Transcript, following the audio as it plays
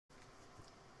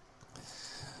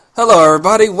Hello,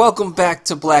 everybody. Welcome back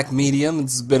to Black Medium.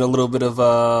 It's been a little bit of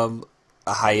a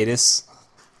hiatus.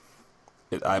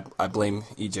 I blame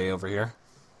EJ over here.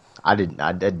 I did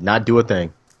not do a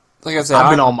thing. Like I said, I've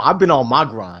been I'm on I've been on my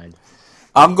grind.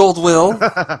 I'm Gold Will,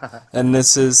 and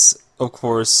this is, of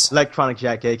course, Electronic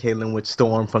Jack, aka Linwood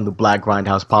Storm from the Black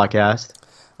Grindhouse podcast.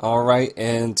 all right.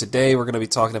 And today we're going to be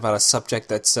talking about a subject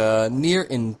that's near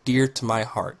and dear to my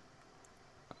heart.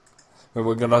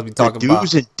 We're going to be The talking about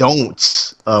do's and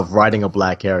don'ts of writing a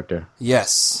black character.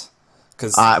 yes,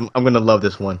 because I'm gonna love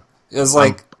this one. it's I'm,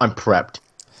 like I'm prepped.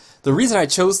 the reason I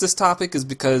chose this topic is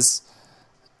because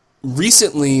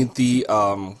recently the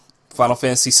Final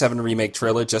Fantasy VII Remake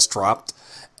trailer just dropped,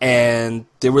 and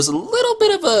there was a little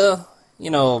bit of a,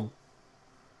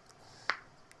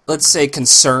 let's say,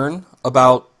 concern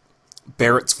about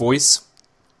Barrett's voice.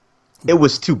 It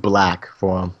was too black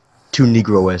for him, too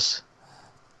Negroish.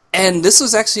 And this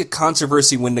was actually a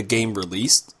controversy when the game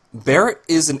released. Barrett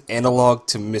is an analog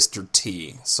to Mr.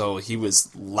 T, so he was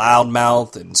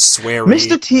loudmouth and sweary.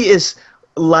 Mr. T is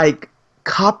like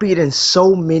copied in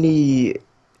so many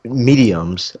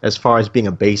mediums as far as being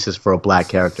a basis for a black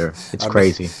character. It's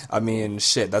crazy. I mean,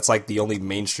 shit, that's like the only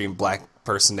mainstream black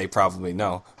person they probably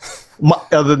know.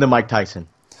 Other than Mike Tyson.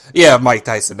 Yeah, Mike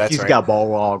Tyson, that's He's right. got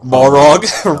Balrog. Balrog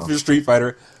So, from Street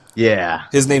Fighter. yeah.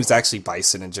 His name's actually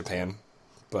Bison in Japan,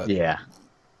 but Yeah.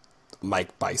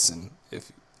 Mike Bison,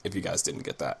 if you guys didn't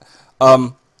get that.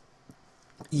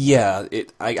 Yeah,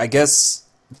 I guess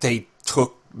they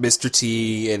took Mr.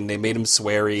 T and they made him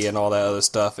sweary and all that other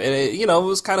stuff. And it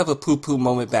was kind of a poo-poo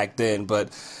moment back then, but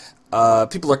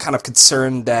people are kind of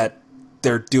concerned that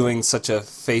they're doing such a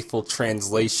faithful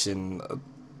translation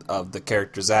of the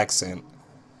character's accent.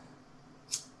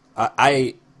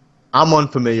 I'm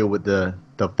unfamiliar with the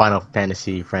Final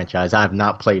Fantasy franchise. I have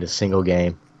not played a single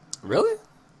game. Really?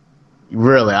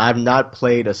 Really, I have not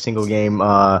played a single game.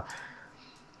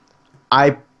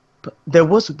 There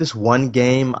was this one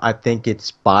game. I think it's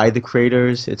by the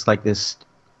creators. It's like this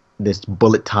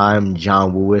bullet time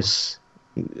John Lewis,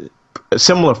 a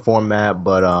similar format,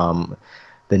 but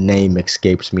the name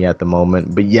escapes me at the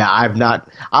moment. But yeah,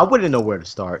 I wouldn't know where to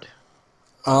start.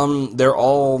 They're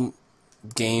all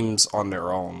games on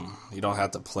their own. You don't have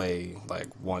to play like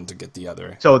one to get the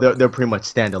other. So they're pretty much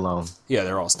standalone. Yeah,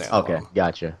 they're all standalone. Okay,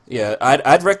 gotcha. Yeah,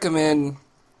 I'd recommend.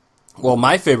 Well,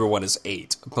 my favorite one is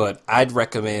 8, but I'd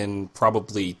recommend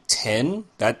probably 10.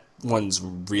 That one's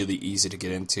really easy to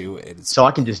get into. It's So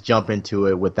I can just jump into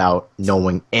it without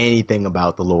knowing anything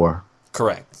about the lore.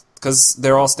 correct because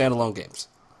they're all standalone games.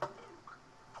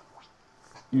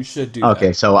 You should do Okay,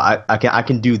 that. so I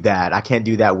can do that. I can't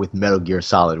do that with Metal Gear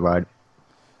Solid, right?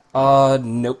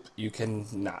 Nope, you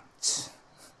cannot.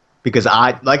 Because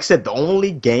like I said, the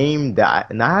only game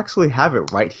and I actually have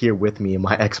it right here with me in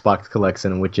my Xbox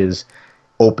collection, which is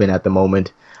open at the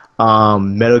moment.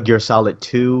 Metal Gear Solid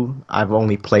 2, I've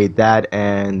only played that,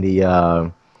 and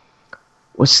the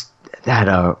what's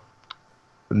that?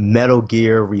 Metal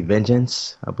Gear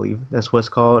Revengeance, I believe that's what it's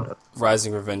called.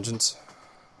 Rising Revengeance.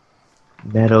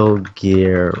 Metal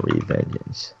Gear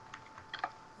Revengeance.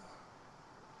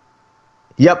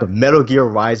 Yep, Metal Gear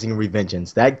Rising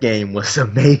Revengeance. That game was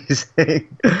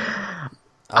amazing.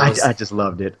 I just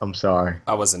loved it. I'm sorry.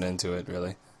 I wasn't into it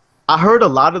really. I heard a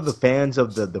lot of the fans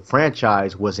of the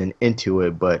franchise wasn't into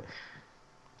it, but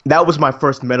that was my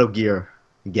first Metal Gear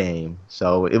game.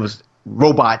 So it was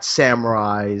robots,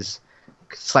 samurais,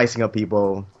 slicing up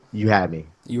people. You had me.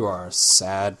 You are a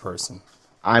sad person.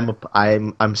 I'm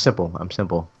simple. I'm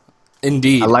simple.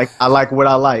 Indeed. I like what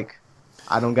I like.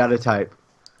 I don't got a type.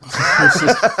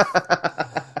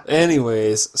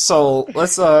 Anyways, so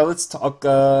let's talk.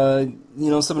 Some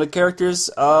of the characters.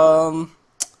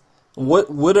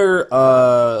 What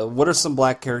are some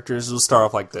black characters? We'll start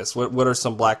off like this. What are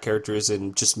some black characters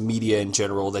in just media in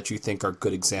general that you think are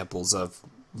good examples of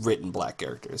written black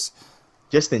characters?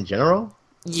 Just in general?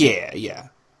 Yeah, yeah.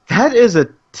 That is a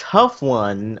tough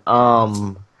one.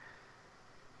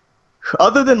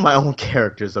 Other than my own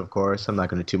characters, of course. I'm not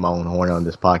going to toot my own horn on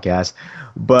this podcast.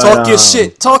 But Talk your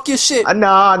shit. Talk your shit.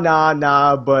 Nah.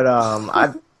 But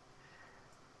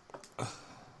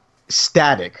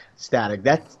Static. That's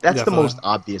the Definitely. most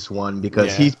obvious one because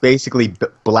Yeah. he's basically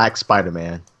Black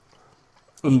Spider-Man.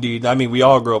 Indeed. I mean, we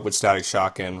all grew up with Static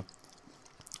Shock, and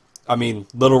I mean,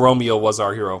 Little Romeo was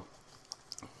our hero.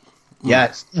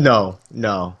 Yes. No.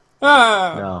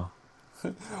 Ah.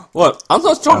 What? I'm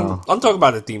not talking. I'm talking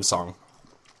about the theme song.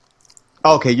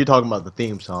 Okay, you're talking about the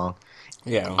theme song.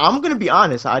 Yeah. I'm gonna be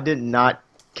honest. I did not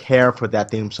care for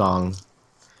that theme song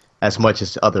as much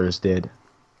as others did.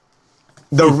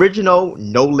 The original,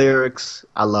 no lyrics,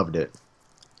 I loved it,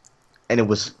 and it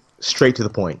was straight to the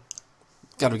point.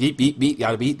 Gotta beat,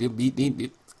 gotta beat.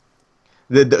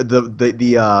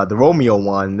 The Romeo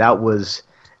one, that was,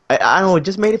 I don't know, it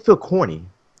just made it feel corny.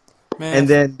 Man, And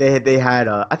then they had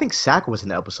I think Sack was in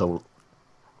the episode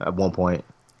at one point.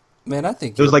 man, I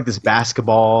think It was like this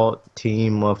basketball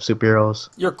team of superheroes.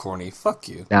 you're corny. Fuck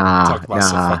you. Nah, Talk about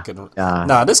some nah, fucking. nah.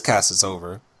 Nah, this cast is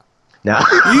over. Nah.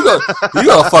 You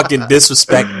gonna fucking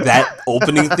disrespect that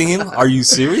opening theme? Are you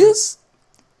serious?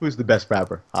 Who's the best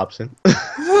rapper? Hobson.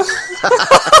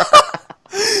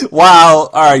 Wow.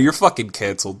 All right, you're fucking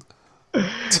canceled. No,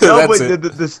 That's but it.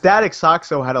 the Static Shock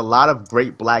had a lot of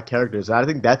great black characters. And I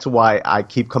think that's why I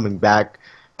keep coming back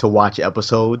to watch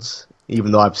episodes,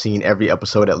 even though I've seen every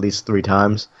episode at least 3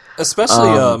 times. Especially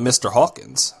Mr.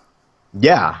 Hawkins.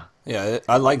 Yeah. Yeah,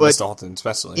 I like But Mr. Hawkins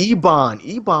especially.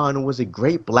 Ebon was a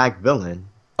great black villain,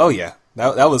 Oh yeah,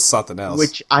 that was something else.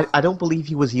 which I don't believe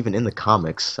he was even in the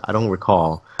comics. I don't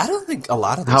recall. I don't think a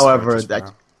lot of those However, characters that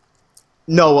were.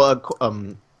 no,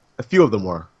 a few of them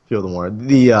were. A few of them were.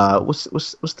 The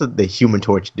what's the Human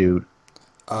Torch dude?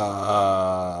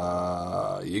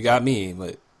 You got me,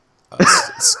 but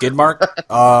skid mark.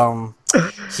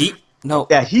 Heat. No,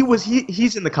 Yeah,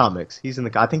 he's in the comics. He's in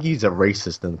the. I think he's a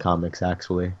racist in the comics,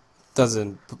 actually.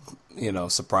 doesn't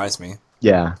surprise me.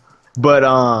 Yeah, but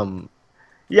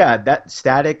yeah, that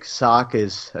Static Shock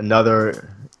is another.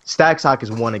 Static Shock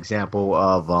is one example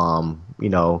of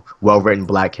well-written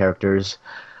black characters.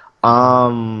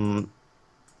 I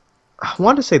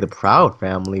want to say the Proud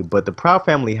Family, but the Proud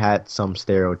Family had some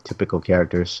stereotypical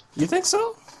characters. You think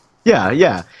so? Yeah,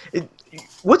 yeah.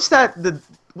 What's that?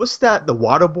 The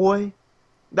Water Boy?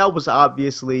 That was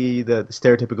obviously the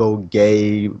stereotypical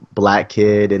gay black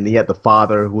kid, and he had the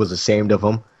father who was ashamed of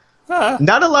him. Ah,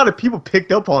 Not a lot of people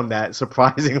picked up on that,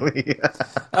 surprisingly.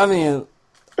 I mean,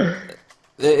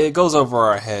 it goes over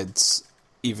our heads.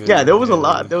 Even Yeah, there was a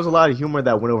lot. There was a lot of humor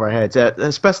that went over our heads,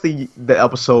 especially the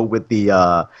episode with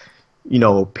the,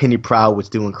 Penny Proud was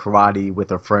doing karate with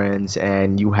her friends,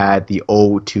 and you had the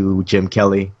ode to Jim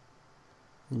Kelly.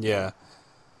 Yeah.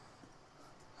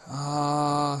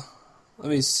 Let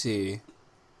me see.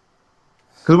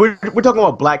 Because we're talking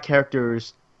about black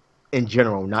characters in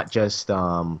general, not just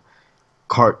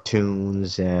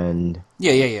cartoons and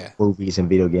Yeah. movies and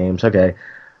video games. Okay.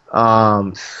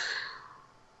 Um,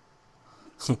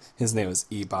 His name is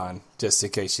Ebon. Just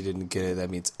in case you didn't get it, that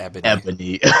means Ebony.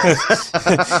 Ebony.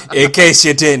 In case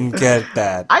you didn't get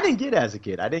that. I didn't get it as a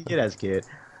kid.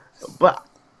 But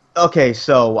okay,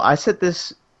 so I said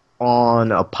this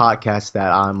on a podcast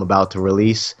that I'm about to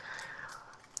release.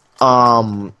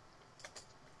 I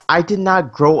did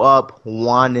not grow up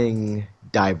wanting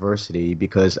diversity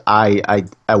because I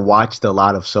watched a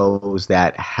lot of shows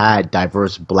that had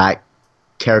diverse black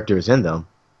characters in them.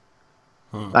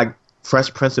 Like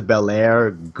Fresh Prince of Bel-Air,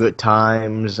 Good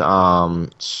Times, Martin.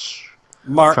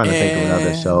 trying to think of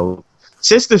another show.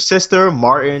 Sister,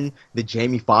 Martin, the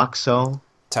Jamie Foxx show.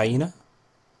 Taina?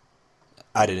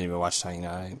 I didn't even watch Taina.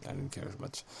 I didn't care as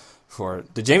much for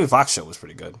it. The Jamie Foxx show was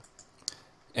pretty good.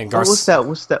 And What's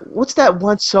that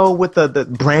one show with the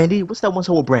Brandy? What's that one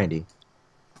show with Brandy?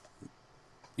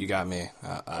 You got me.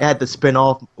 It had the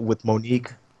spin-off with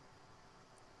Monique.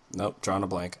 Nope, drawing a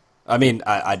blank. I mean,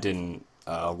 I didn't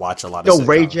watch a lot of Yo, sitcoms.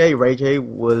 Ray J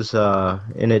was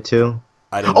in it too.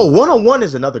 I didn't. Oh, 101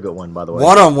 is another good one, by the way.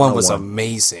 One-on-One was 101.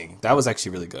 amazing. That was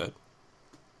actually really good.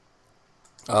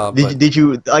 Did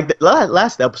you like the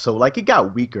last episode? Like it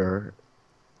got weaker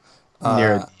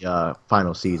near the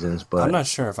final seasons, but I'm not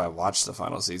sure if I watched the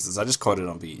final seasons. I just caught it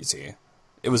on BET.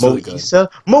 It was really good.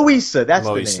 Moisa, that's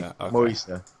the Moisa, name.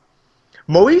 okay.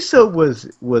 Moisa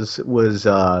was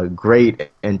great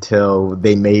until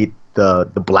they made the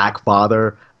black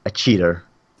father a cheater.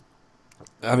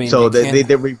 I mean, So you can't-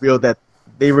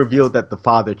 they revealed that the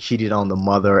father cheated on the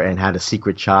mother and had a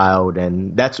secret child,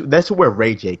 and that's where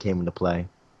Ray J came into play.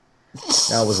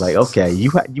 And I was like, okay,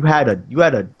 you had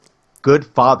a good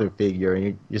father figure, and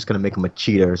you're just gonna make him a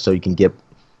cheater so you can get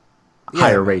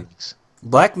higher man. ratings.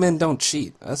 Black men don't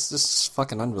cheat. That's just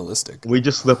fucking unrealistic. We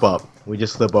just slip up. From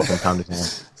time to time.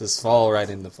 Just fall right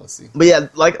in the pussy. But yeah,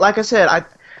 like I said,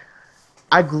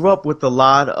 I grew up with a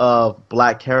lot of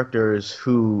black characters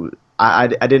who I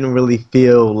didn't really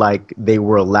feel like they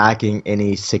were lacking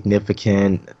any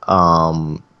significant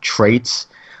traits.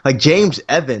 Like James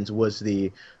Evans was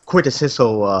the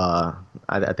quintessential. I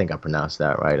think I pronounced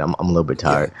that right. I'm a little bit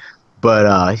tired,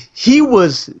 but he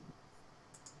was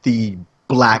the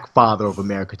black father of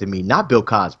America to me, not Bill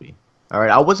Cosby. All right,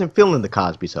 I wasn't feeling the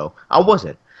Cosby show. I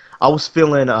wasn't. I was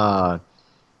feeling A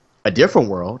Different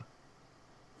World,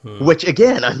 which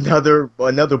again another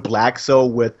black show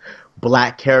with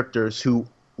black characters who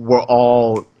were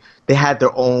all they had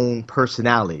their own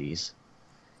personalities.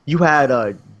 You had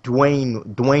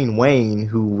Dwayne Wayne,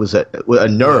 who was a Yeah.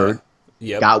 nerd,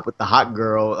 Yep. got with the hot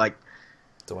girl. Like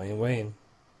Dwayne Wayne.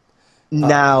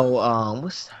 now,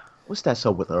 what's that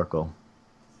show with Urkel?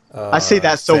 I say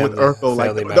that show with Urkel, like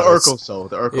Family the Matters. Urkel show,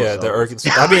 the Urkel Yeah, the show.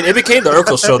 Urkel. I mean, it became the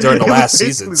Urkel show during the It was last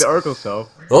basically seasons. the Urkel show.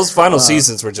 Those final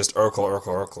seasons were just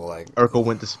Urkel. Like, Urkel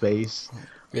went to space,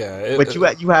 yeah. but you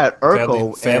had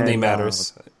Urkel Family and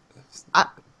Matters. I,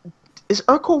 is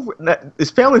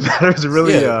Family Matters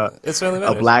really Yeah, it's Family a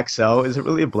Matters. black cell? Is it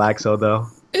really a black cell though?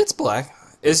 It's black.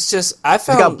 It's just I It's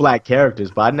got found black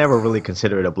characters, but I never really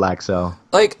consider it a black cell.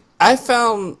 like I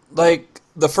found like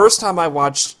the first time I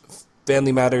watched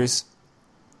Family Matters,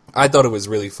 I thought it was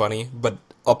really funny, but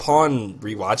upon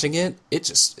rewatching it,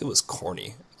 it was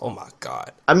corny. Oh my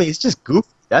god! I mean, it's just goofy.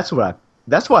 That's what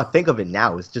I think of it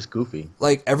now. It's just goofy.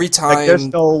 Like every Like time,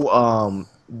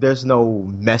 there's no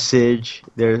message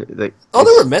there. Like oh,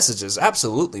 there were messages,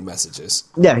 absolutely messages.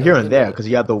 yeah, here and there because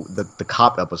you have the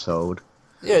cop episode.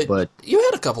 Yeah, But- you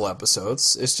had a couple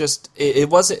episodes. It's just it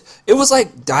wasn't. It was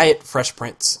like Diet Fresh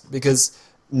Prince because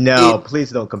No,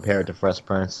 please don't compare it to Fresh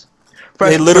Prince.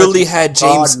 they Fresh literally Prince is had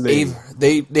James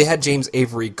godly. They had James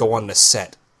Avery go on the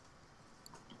set.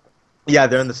 Yeah,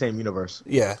 they're in the same universe.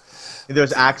 Yeah.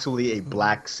 There's actually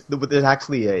there's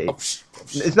actually a. Oh,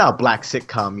 It's not a black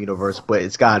sitcom universe, but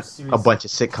it's got a bunch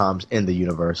of sitcoms in the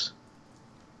universe.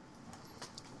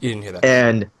 You didn't hear that.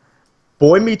 And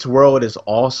Boy Meets World is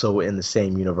also in the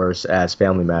same universe as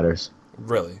Family Matters.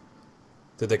 Really?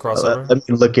 Did they cross over? Let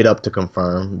me look it up to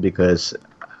confirm because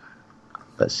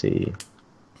let's see.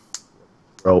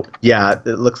 Oh, yeah,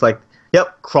 it looks like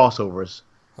crossovers.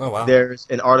 Oh wow. There's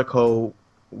an article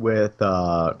with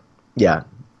by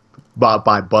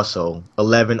Busso,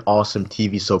 11 awesome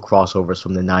TV show crossovers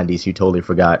from the 90s you totally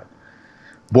forgot.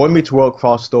 Boy Meets World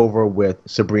crossed over with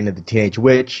Sabrina the Teenage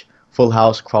Witch. Full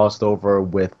House crossed over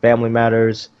with Family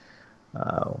Matters.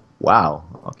 Wow.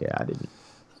 Okay, I didn't.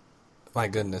 My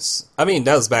goodness. I mean,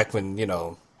 that was back when,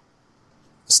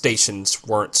 stations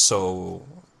weren't so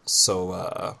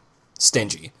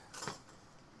stingy.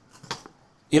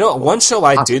 One show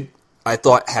I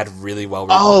thought had really well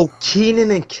written. Oh,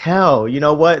 Keenan and Kel. You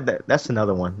know what? That's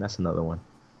another one.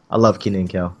 I love Keenan and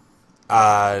Kel.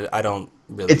 I don't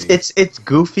really. It's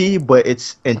goofy, but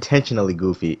it's intentionally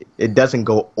goofy. It doesn't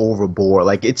go overboard.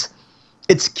 Like it's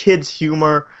kids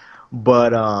humor,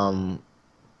 but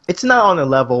it's not on the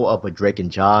level of a Drake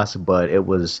and Josh. But it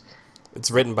was It's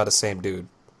written by the same dude.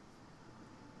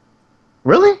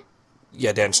 really.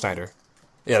 Yeah, Dan Schneider.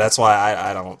 Yeah, that's why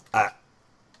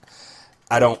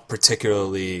I don't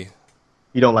particularly.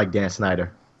 You don't like Dan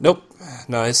Snyder. Nope.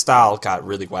 No, his style got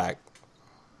really whack.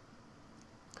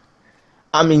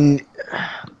 I mean,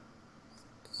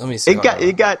 Let me see.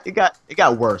 it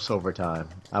got worse over time.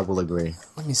 I will agree.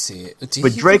 Let me see.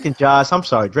 But Drake and Josh, I'm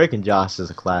sorry, Drake and Josh is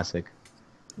a classic.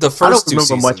 The I first don't remember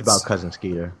two much seasons. about Cousin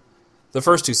Skeeter. The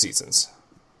first two seasons.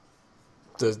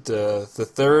 The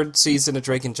third season of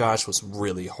Drake and Josh was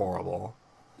really horrible.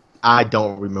 I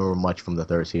don't remember much from the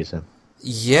third season.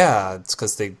 Yeah, it's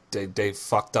because they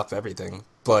fucked up everything.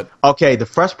 But Okay, the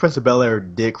Fresh Prince of Bel-Air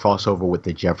did cross over with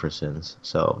the Jeffersons,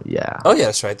 so yeah. oh yeah,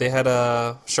 that's right. They had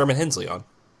Sherman Hensley on.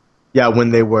 Yeah,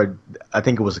 when they were, I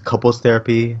think it was a couples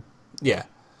therapy Yeah,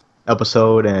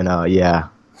 episode, and yeah.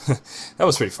 that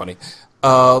was pretty funny.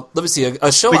 Let me see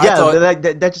a show But I yeah, thought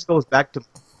that just goes back to,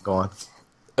 go on.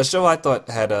 a show I thought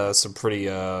had some pretty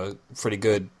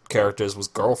good characters was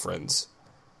Girlfriends.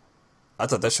 I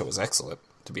thought that show was excellent,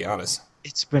 to be honest.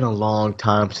 It's been a long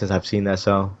time since I've seen that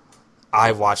show.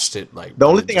 I watched it like The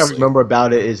only thing I religiously. remember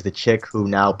about it is the chick who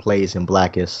now plays in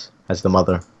Blackest as the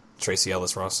mother. Tracy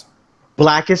Ellis Ross.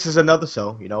 Blackest is another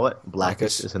show. You know what?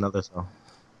 Blackest Blackish. is another show.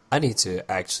 I need to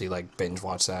actually like binge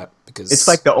watch that because It's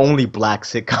like the only black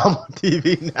sitcom on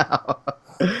TV now.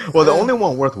 Well, the only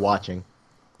one worth watching.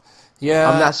 yeah.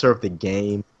 I'm not sure if the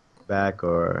game back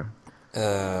or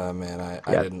Man, I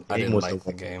Yeah, didn't Game was like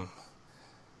the the game.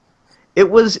 it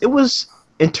was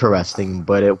interesting,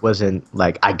 but it wasn't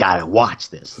like I gotta watch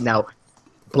this. Now,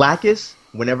 Blackest,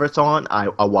 whenever it's on, I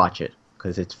watch it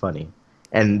because it's funny.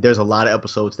 And there's a lot of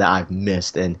episodes that I've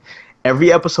missed, and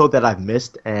every episode that I've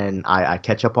missed and I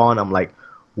catch up on, I'm like,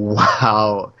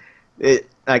 wow.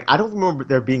 Like I don't remember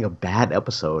there being a bad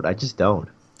episode. I just don't.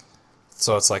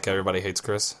 So it's like Everybody Hates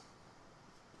Chris.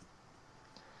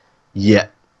 Yeah,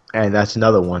 and that's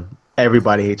another one.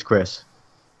 Everybody Hates Chris.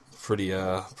 Pretty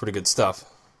good stuff.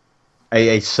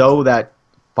 A show that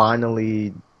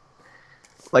finally,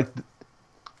 like,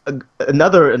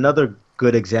 another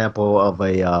good example of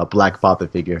a black father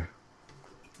figure.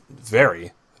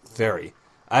 Very, very.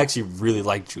 I actually really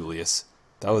like Julius.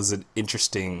 That was an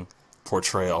interesting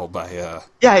portrayal by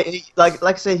Yeah, like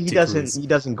I said, T. Cruz. he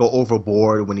doesn't go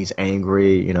overboard when he's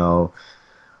angry.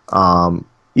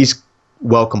 He's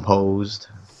well composed.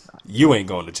 You ain't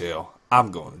going to jail.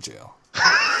 I'm going to jail.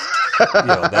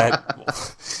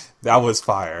 That was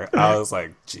fire. I was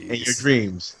like, In your jeez.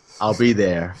 dreams, I'll be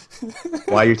there.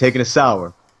 While you're taking a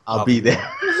shower, I'll be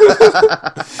there.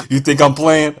 You think I'm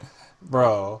playing,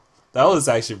 bro? That was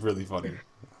actually really funny.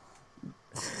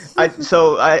 I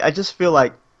just feel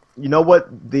like, you know what,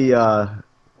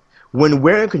 when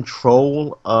we're in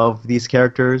control of these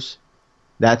characters,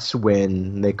 that's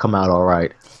when they come out all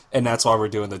right. And that's why we're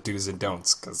doing the do's and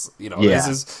don'ts, because Yeah.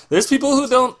 there's people who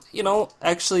don't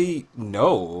actually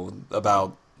know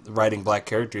about writing black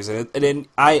characters, and then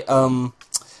I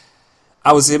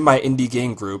was in my indie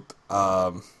game group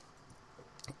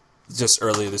just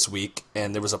earlier this week,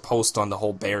 and there was a post on the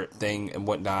whole Barrett thing and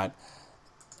whatnot,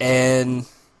 and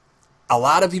a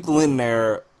lot of people in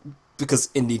there, because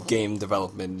indie game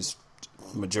development is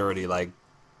majority like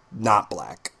not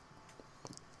black.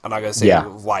 I'm not gonna say Yeah.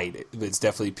 white. It's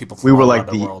definitely people We from were all like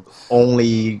around the the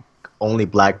world. only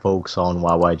black folks on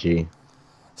YYG.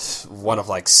 One of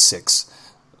like 6,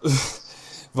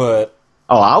 but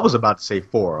Oh, I was about to say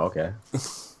 4. Okay.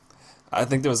 I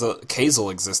think there was a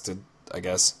Kazel existed. I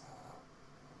guess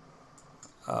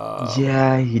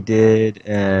Yeah, he did,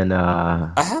 and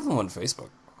I have him on Facebook.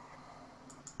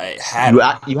 I had him.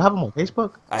 you have him on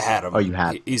Facebook? I had him. Oh, you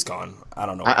had. He's gone. I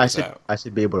don't know where he's at. I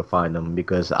should be able to find him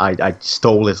because I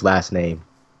stole his last name.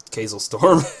 Kazel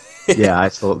Storm. Yeah, I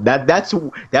stole that's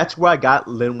where I got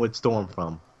Linwood Storm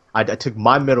from. I took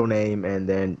my middle name and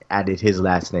then added his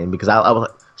last name because I was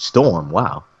like, Storm.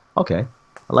 Wow. Okay,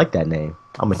 I like that name.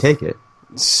 I'm gonna take it.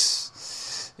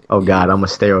 Oh God, I'm a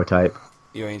stereotype.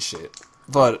 You ain't shit.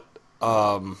 But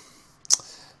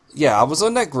yeah, I was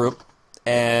on that group,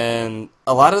 and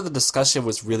a lot of the discussion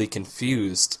was really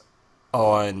confused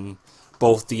on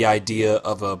both the idea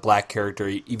of a black character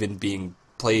even being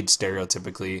played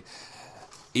stereotypically.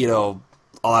 A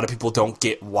lot of people don't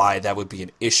get why that would be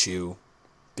an issue,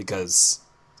 because,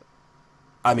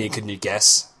 I mean, can you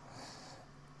guess?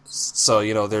 So,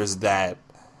 there's that.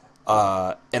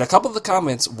 And a couple of the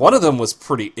comments, one of them was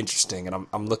pretty interesting, and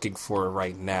I'm looking for it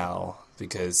right now,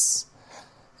 because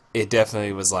it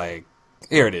definitely was like,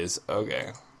 here it is,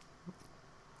 okay.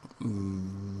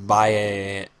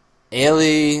 By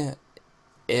Eli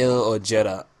El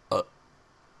Ojeda,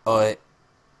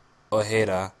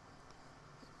 Ojeda.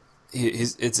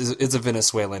 It's a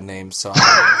Venezuelan name, so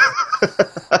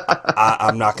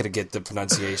I'm not going to get the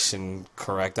pronunciation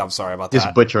correct. I'm sorry about Just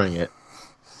that. butchering it.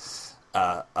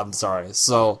 I'm sorry.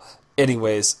 So,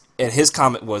 anyways, and his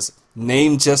comment was,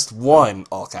 name just one,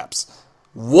 all caps,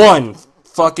 one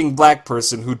fucking black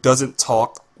person who doesn't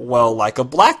talk well like a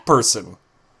black person.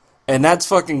 And that's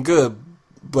fucking good,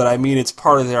 but I mean, it's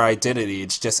part of their identity.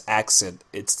 It's just accent.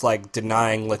 It's like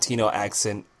denying Latino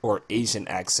accent or Asian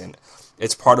accent.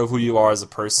 It's part of who you are as a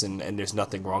person, and there's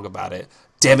nothing wrong about it.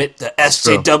 Damn it, the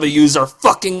SJWs are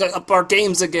fucking up our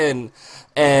games again.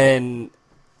 And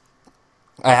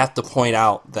I have to point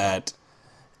out that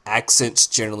accents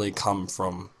generally come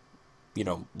from,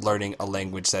 learning a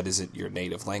language that isn't your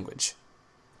native language.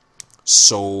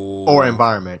 So... Or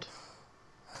environment.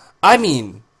 I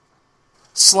mean,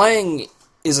 slang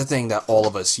is a thing that all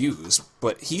of us use,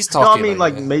 but he's No, talking... I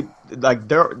mean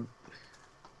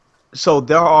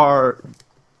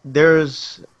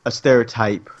there's a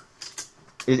stereotype.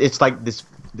 It's like this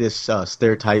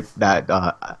stereotype that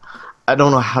I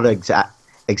don't know how to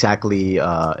exactly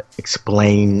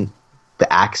explain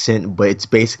the accent, but it's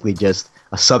basically just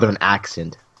a southern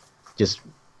accent, just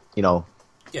Yeah.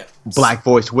 black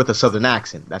voice with a southern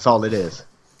accent. That's all it is.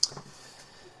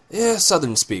 Yeah,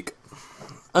 southern speak.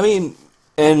 I mean,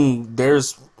 and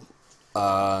there's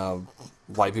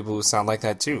white people who sound like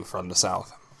that too from the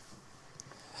South.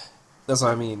 That's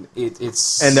what I mean.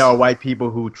 It's And there are white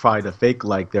people who try to fake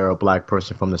like they're a black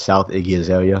person from the South, Iggy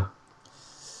Azalea.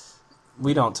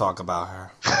 We don't talk about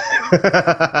her.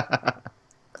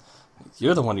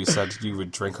 You're the one who said you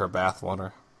would drink her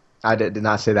bathwater. I did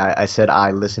not say that. I said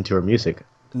I listen to her music.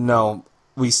 No,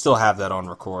 we still have that on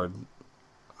record.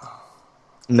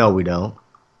 No, we don't.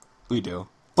 We do.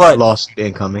 But Lawsuit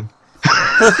incoming.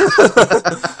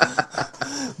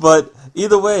 But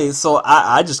either way, so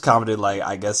I just commented, like,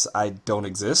 I guess I don't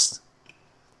exist.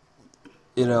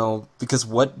 Because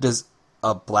what does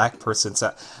a black person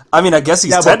sound... I mean, I guess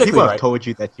he's But technically people have right. told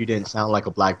you that you didn't sound like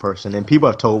a black person, and people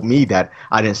have told me that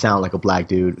I didn't sound like a black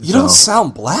dude. You don't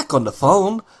sound black on the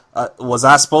phone. Was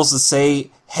I supposed to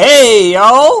say, hey,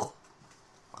 yo?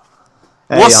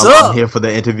 Hey, What's I'm up? here for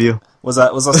the interview. Was I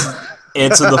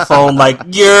answer the phone like,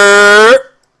 yeah?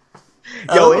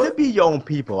 Yo, Oh, it'll be your own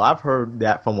people. I've heard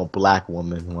that from a black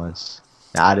woman once.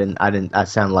 I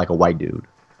sounded like a white dude.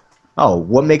 Oh,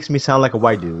 what makes me sound like a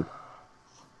white dude?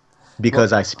 well,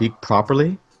 Because I speak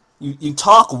properly? you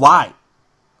talk white.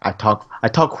 I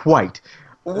talk white.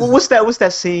 What's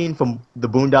that scene from the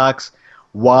Boondocks?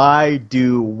 Why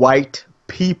do white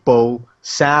people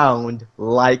sound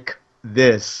like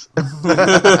this?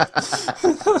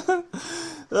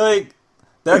 Like,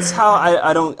 that's how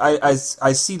I don't I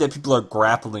see that people are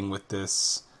grappling with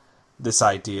this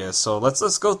idea. So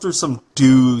let's go through some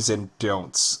do's and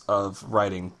don'ts of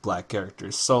writing black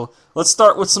characters. So let's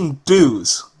start with some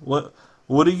do's. What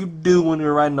do you do when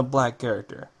you're writing a black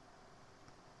character?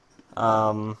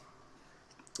 Um,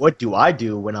 What do I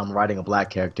do when I'm writing a black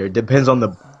character? It depends on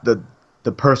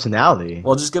the personality.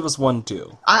 well, just give us one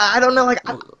do. I don't know.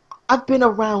 I've been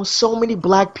around so many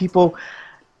black people.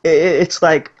 It's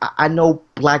like I know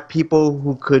black people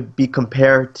who could be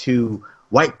compared to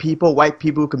white people. White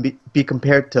people who can be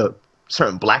compared to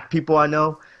certain black people I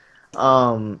know.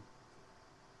 Um,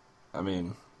 I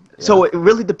mean, yeah. so it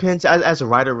really depends. As a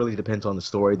writer, it really depends on the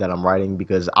story that I'm writing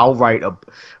because I'll write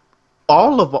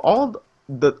all of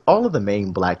the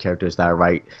main black characters that I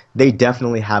write. They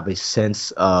definitely have a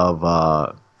sense of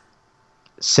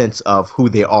who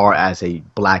they are as a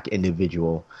black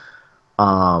individual.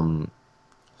 Um,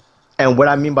 and what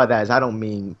I mean by that is I don't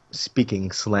mean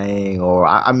speaking slang or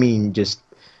I mean just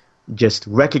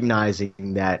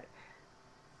recognizing that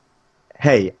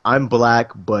hey, I'm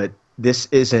black, but this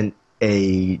isn't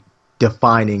a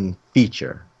defining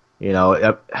feature. You know,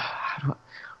 I'm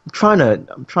trying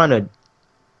to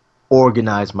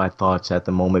organize my thoughts at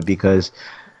the moment because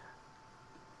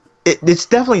it's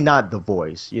definitely not the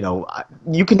voice. You know,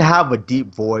 you can have a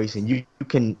deep voice and you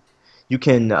can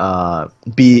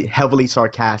be heavily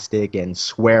sarcastic and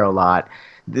swear a lot.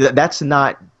 That's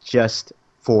not just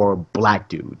for black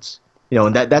dudes. You know,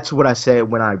 and that's what I said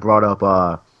when I brought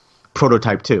up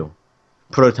Prototype 2.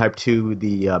 Prototype 2,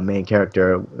 the main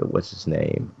character, what's his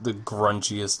name? The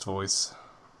grungiest voice.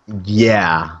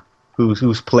 Yeah,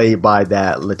 who's played by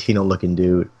that Latino looking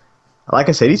dude. Like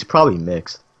I said, he's probably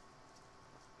mixed.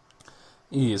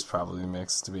 He is probably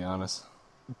mixed, to be honest.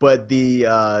 But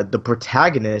the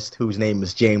protagonist, whose name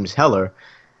is James Heller,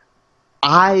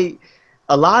 I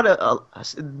a lot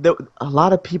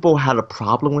of people had a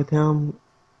problem with him,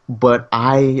 but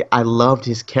I loved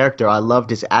his character. I loved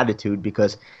his attitude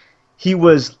because he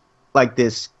was like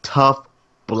this tough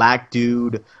black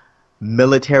dude,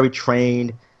 military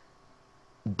trained,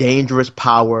 dangerous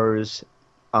powers.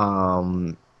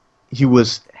 Um, he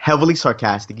was heavily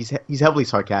sarcastic. He's heavily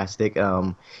sarcastic.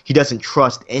 He doesn't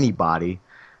trust anybody.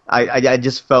 I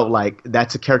just felt like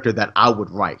that's a character that I would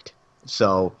write.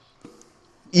 So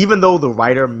even though the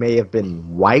writer may have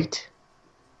been white,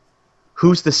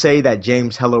 who's to say that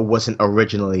James Heller wasn't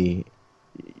originally,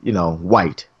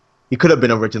 white? He could have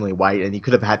been originally white, and he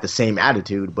could have had the same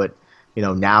attitude, but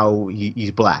now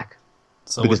he's black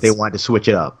So because they wanted to switch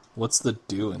it up. what's the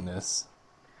do in this?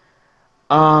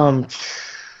 Um,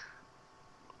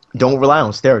 don't rely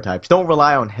on stereotypes. Don't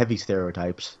rely on heavy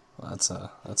stereotypes. Well, that's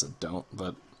a don't,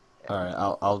 but all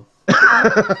right,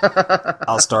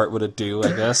 I'll start with a do,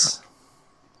 I guess.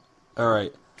 All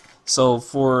right. So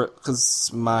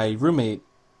because my roommate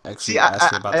actually See,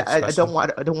 asked me about this question.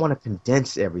 I don't want to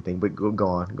condense everything, but go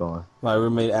on, go on. My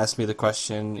roommate asked me the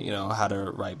question, how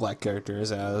to write black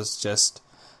characters, and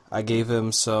I gave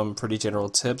him some pretty general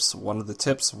tips. One of the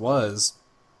tips was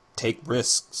take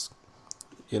risks.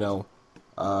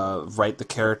 Write the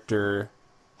character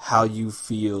how you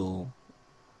feel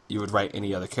you would write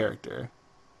any other character.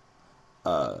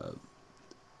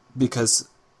 Because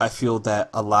I feel that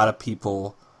a lot of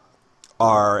people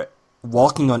are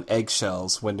walking on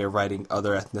eggshells when they're writing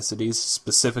other ethnicities,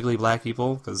 specifically black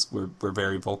people, because we're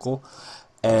very vocal.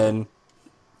 And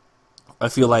I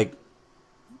feel like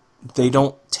they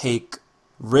don't take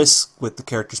risk with the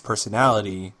character's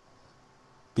personality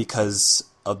because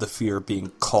of the fear of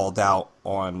being called out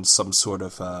on some sort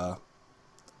of,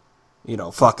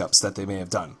 fuck ups that they may have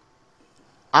done.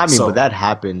 I mean, So, but that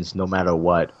happens no matter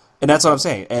what. and that's what I'm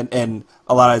saying. And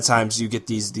a lot of the times you get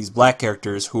these black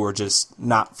characters who are just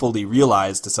not fully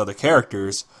realized as other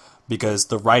characters because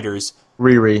the writers,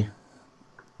 Riri.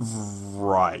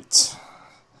 right.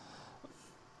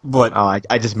 But Oh,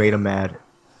 I just made him mad.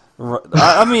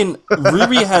 I mean,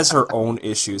 Riri has her own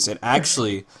issues, and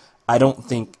actually, I don't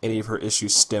think any of her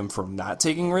issues stem from not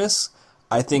taking risks.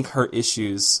 I think her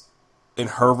issues in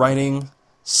her writing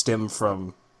stem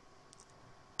from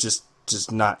just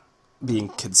not being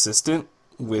consistent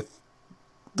with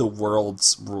the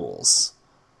world's rules.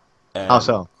 How And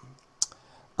so?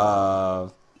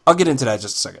 I'll get into that in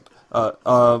just a second.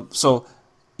 So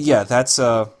yeah, that's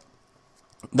the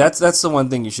one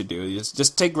thing you should do.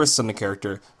 Just take risks on the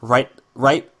character. Write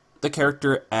the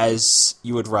character as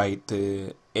you would write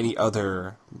any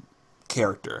other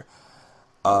character.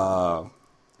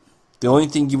 The only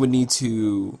thing you would need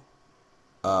to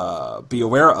be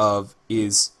aware of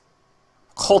is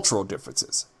cultural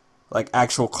differences, like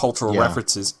actual cultural Yeah.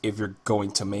 references if you're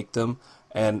going to make them.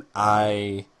 And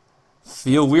I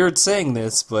feel weird saying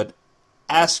this, but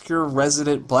ask your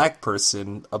resident black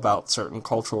person about certain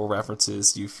cultural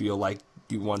references you feel like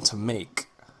you want to make.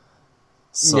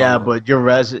 Yeah, So, but your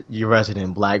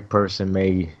resident black person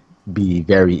may be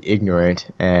very ignorant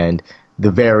and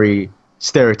the very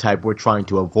stereotype we're trying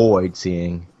to avoid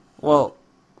seeing well,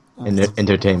 in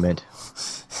entertainment.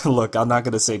 look, I'm not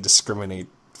gonna say discriminate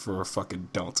for a fucking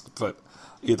don't, but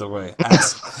either way,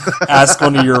 ask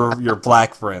one of your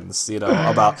black friends,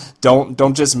 about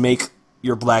don't just make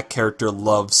your black character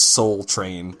love Soul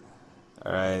Train,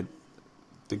 all right?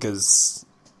 Because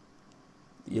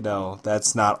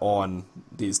that's not on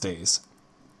these days.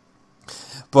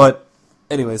 But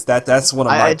anyways, that's one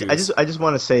of my dues. I just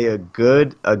want to say a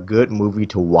good movie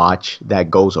to watch that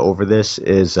goes over this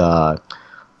is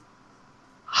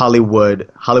Hollywood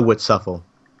Shuffle,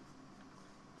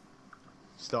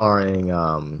 starring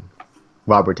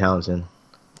Robert Townsend.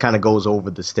 Kind of goes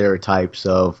over the stereotypes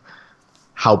of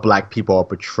how black people are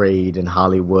portrayed in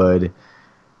Hollywood,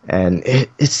 and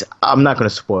it's I'm not going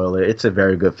to spoil it. It's a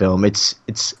very good film. It's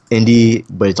indie,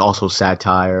 but it's also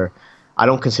satire. I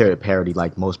don't consider it parody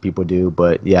like most people do,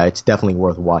 but yeah, it's definitely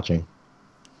worth watching.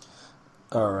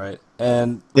 All right,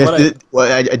 and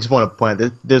Well, I just want to point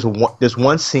out there's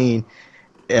one scene.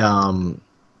 Um,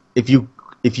 if you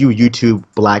YouTube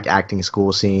black acting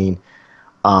school scene,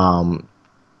 um,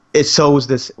 it shows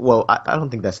this. Well, I don't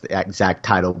think that's the exact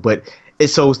title, but it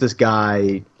shows this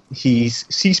guy. He's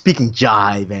speaking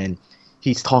jive and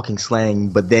he's talking slang,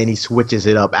 but then he switches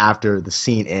it up after the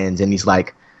scene ends, and he's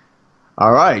like,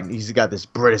 "All right," he's got this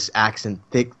British accent,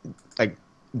 thick, like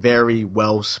very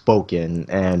well spoken,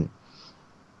 and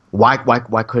why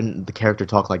couldn't the character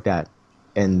talk like that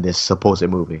in this supposed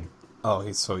movie?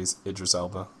 he's Idris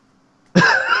Elba.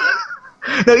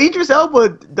 No, Idris Elba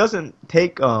doesn't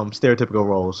take stereotypical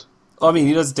roles. Well, I mean,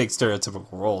 he doesn't take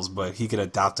stereotypical roles, but he can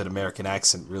adopt an American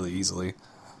accent really easily.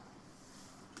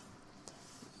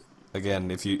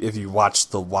 Again, if you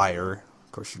watched The Wire,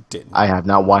 of course you didn't. I have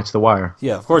not watched The Wire.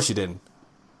 Yeah, of course you didn't.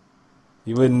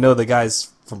 You wouldn't know the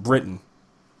guy's from Britain.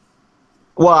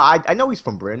 Well, I know he's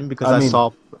from Britain because I I mean-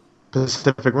 saw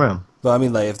Pacific Rim. But I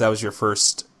mean, like, if that was your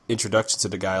first introduction to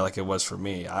the guy, like it was for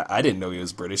me, I didn't know he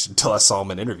was British until I saw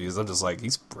him in interviews. I'm just like,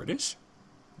 he's British?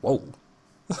 Whoa.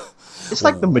 It's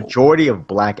like the majority of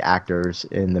black actors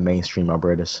in the mainstream are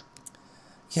British.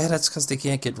 Yeah, that's because they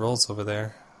can't get roles over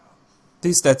there. At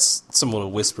least that's some of the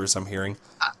whispers I'm hearing.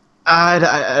 I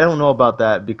don't know about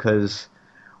that because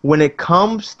when it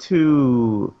comes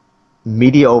to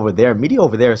media over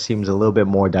there seems a little bit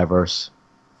more diverse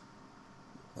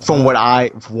from what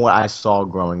I saw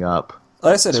growing up.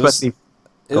 Like I said, Especially,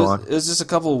 go on. it was just a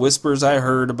couple of whispers I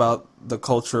heard about the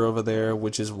culture over there,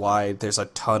 which is why there's a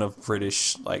ton of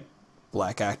British, like,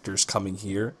 black actors coming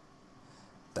here.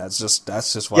 That's just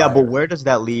why. Yeah, I but heard. where does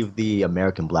that leave the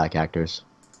American black actors?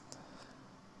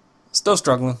 Still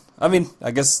struggling. I mean,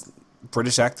 I guess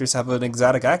British actors have an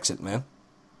exotic accent, man.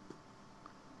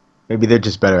 Maybe they're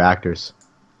just better actors.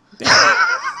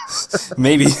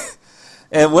 Maybe.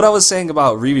 And what I was saying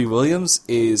about Riri Williams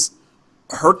is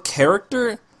her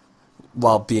character,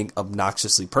 while being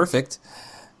obnoxiously perfect,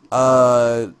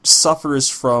 suffers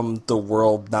from the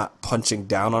world not punching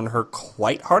down on her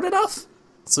quite hard enough.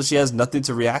 So she has nothing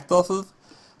to react off of.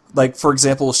 Like, for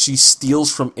example, she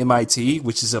steals from MIT,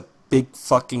 which is a big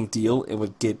fucking deal. It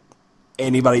would get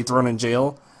anybody thrown in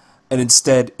jail. And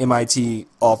instead, MIT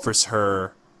offers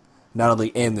her not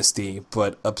only amnesty,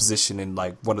 but a position in,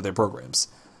 like, one of their programs.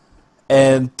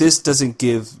 And this doesn't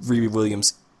give Riri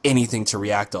Williams anything to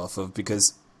react off of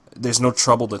because there's no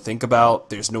trouble to think about.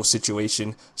 There's no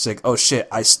situation. It's like, oh shit,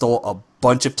 I stole a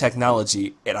bunch of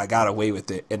technology and I got away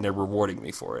with it and they're rewarding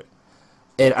me for it.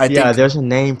 And There's a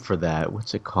name for that.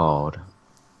 What's it called?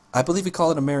 I believe we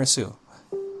call it a Marisu.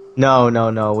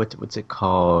 No. What's it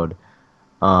called?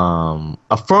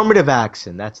 Affirmative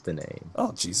action. That's the name.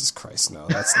 Oh, Jesus Christ, no.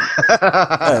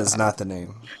 That is not the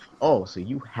name. Oh, so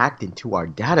you hacked into our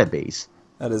database,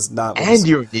 That is not what and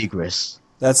you're negress.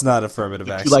 That's not affirmative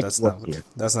You action. like That's not work here.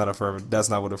 that's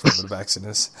not what affirmative action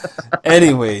is.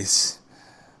 Anyways,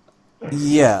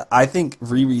 Yeah, I think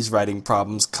Riri's writing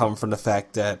problems come from the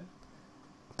fact that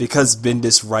because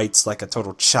Bendis writes like a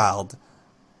total child,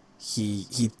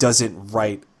 he doesn't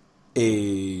write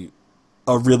a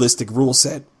a realistic rule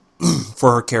set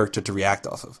for her character to react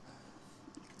off of.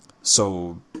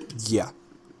 So yeah.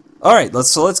 All right,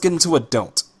 let's get into a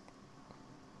don't.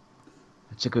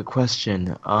 That's a good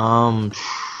question.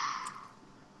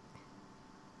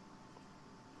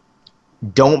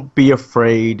 Don't be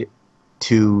afraid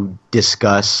to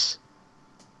discuss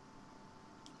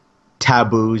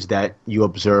taboos that you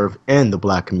observe in the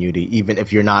black community, even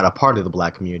if you're not a part of the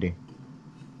black community.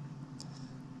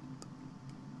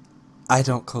 I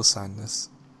don't co-sign this.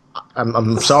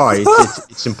 I'm sorry,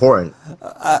 it's important.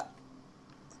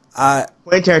 I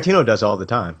Quentin Tarantino does it all the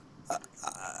time.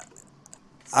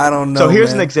 I don't So know,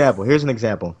 here's an man. example. Here's an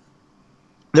example.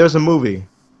 There's a movie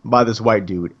by this white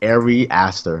dude, Ari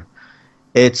Aster.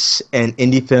 It's an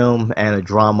indie film and a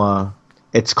drama.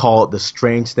 It's called The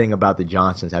Strange Thing About the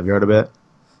Johnsons. Have you heard of it?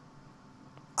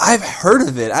 I've heard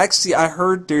of it. Actually, I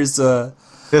heard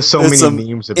There's so there's many some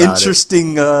memes about it.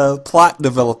 interesting plot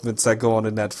developments that go on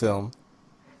in that film.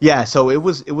 Yeah, so it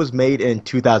was made in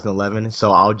 2011,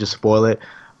 so I'll just spoil it.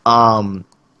 Um,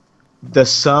 the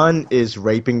son is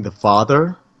raping the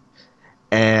father,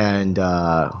 and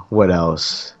what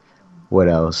else? What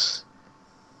else?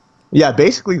 Yeah,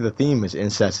 basically the theme is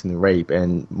incest and rape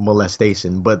and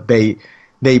molestation, but they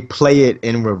play it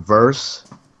in reverse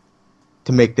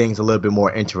to make things a little bit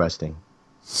more interesting.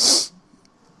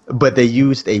 But they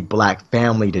used a black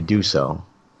family to do so.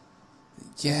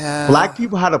 Yeah. Black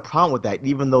people had a problem with that,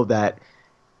 even though that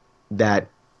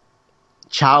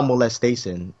child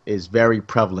molestation is very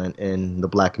prevalent in the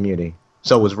black community.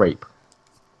 So was rape.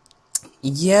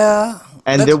 Yeah.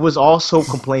 And there That's was also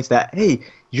complaints that, hey,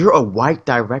 you're a white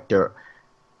director.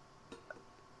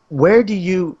 Where do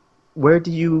you where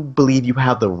do you believe you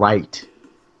have the right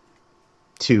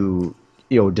to,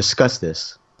 discuss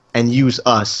this and use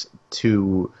us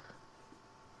to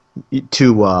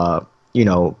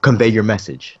convey your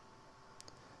message?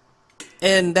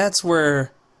 and that's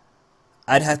where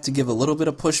I'd have to give a little bit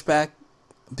of pushback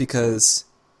because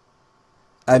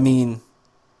I mean,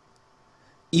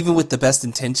 even with the best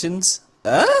intentions,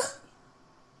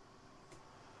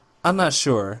 I'm not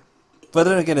sure. But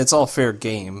then again, it's all fair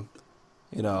game.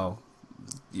 You know,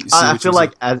 you see I what feel you see.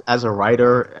 like as a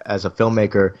writer, as a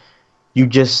filmmaker, you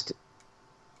just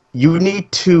you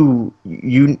need to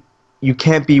you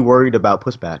can't be worried about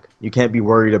pushback. You can't be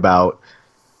worried about,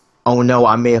 oh no,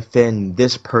 I may offend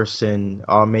this person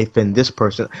or I may offend this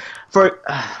person. For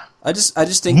I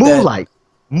just think that Moonlight,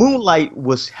 Moonlight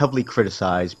was heavily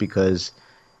criticized because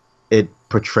it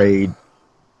portrayed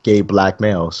gay black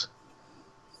males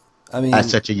I at mean,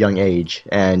 such a young age,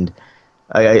 and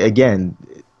again,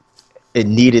 it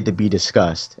needed to be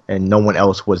discussed, and no one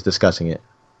else was discussing it.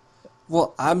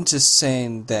 well, I'm just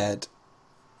saying that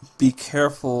be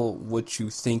careful what you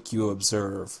think you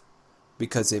observe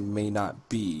because it may not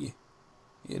be,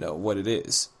 what it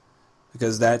is.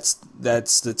 Because that's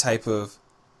the type of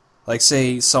like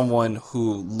say someone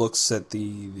who looks at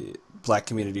the black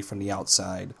community from the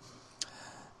outside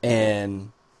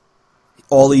and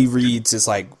all he reads is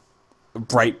like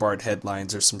Breitbart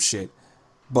headlines or some shit,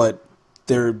 but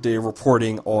they're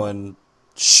reporting on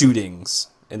shootings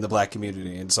in the black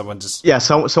community and someone just Yeah,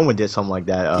 someone did something like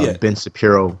that. yeah, Ben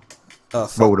Shapiro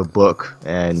fuck wrote a book,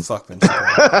 and fuck Ben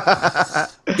Shapiro.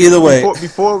 Either way,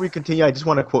 before we continue, I just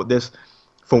want to quote this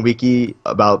from Wiki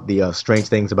about the strange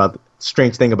thing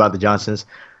about the Johnsons.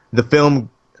 The film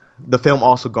the film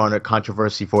also garnered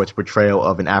controversy for its portrayal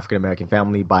of an African American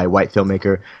family by a white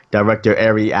filmmaker. Director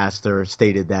Ari Aster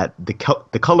stated that the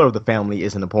color of the family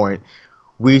isn't important.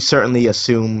 We certainly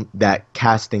assume that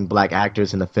casting black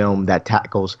actors in a film that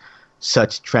tackles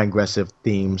such transgressive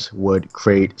themes would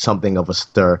create something of a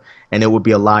stir, and it would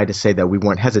be a lie to say that we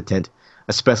weren't hesitant,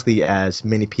 especially as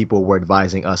many people were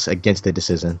advising us against the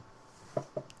decision.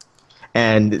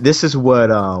 And this is what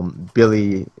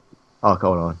Billy. Oh,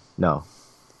 hold on. No.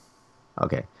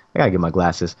 Okay. I gotta get my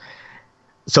glasses.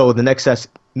 So the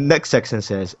next section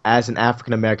says, as an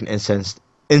African American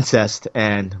incest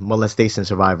and molestation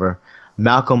survivor,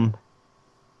 Malcolm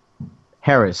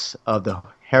Harris of the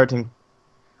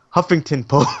Huffington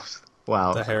Post.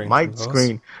 Wow, the my Harrington Post.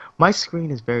 screen, my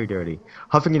screen is very dirty.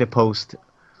 Huffington Post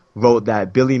wrote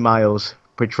that Billy Miles'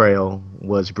 portrayal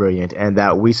was brilliant, and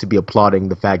that we should be applauding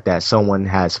the fact that someone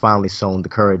has finally shown the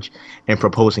courage in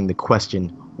proposing the question,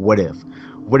 "What if?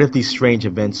 What if these strange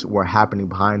events were happening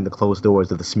behind the closed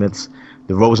doors of the Smiths,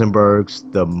 the Rosenbergs,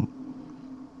 the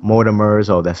Mortimers?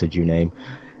 Oh, that's a Jew name,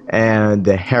 and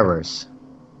the Harris.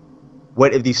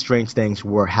 what if these strange things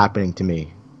were happening to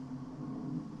me?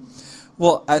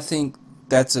 Well, I think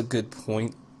that's a good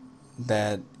point,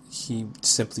 that he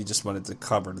simply just wanted to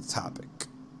cover the topic.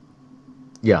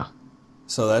 Yeah.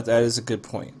 So that is a good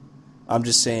point. I'm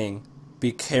just saying,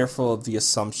 be careful of the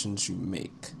assumptions you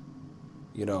make.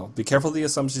 Be careful of the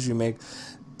assumptions you make,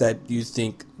 that you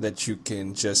think that you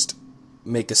can just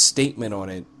make a statement on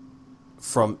it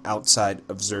from outside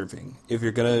observing. If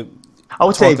you're gonna I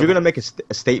would say if you're about, going to make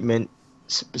a statement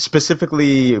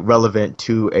specifically relevant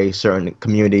to a certain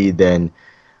community, then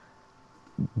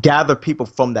gather people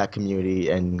from that community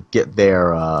and get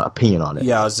their opinion on it.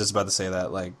 yeah, I was just about to say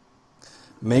that. Like,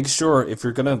 make sure if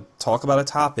you're gonna talk about a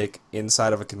topic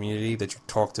inside of a community, that you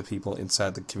talk to people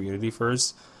inside the community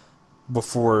first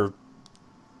before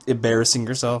embarrassing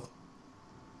yourself.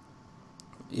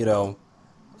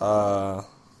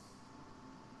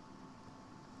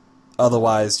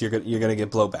 Otherwise you're gonna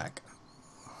get blowback.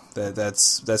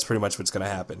 That's pretty much what's gonna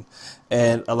happen,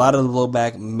 and a lot of the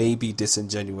blowback may be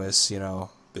disingenuous,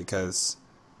 because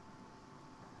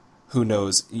who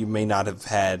knows, you may not have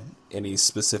had any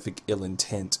specific ill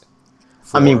intent.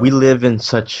 I mean, we live in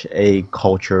such a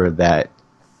culture that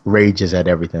rages at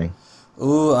everything.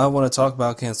 Ooh, I want to talk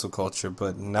about cancel culture,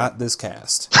 but not this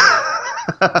cast.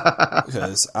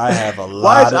 Because I have a lot.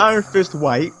 Why is Iron Fist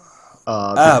white?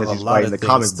 I have Because a he's lot writing of the things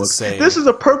comic to books. say. This is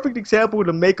a perfect example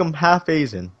to make him half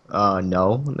Asian.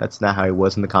 No, that's not how he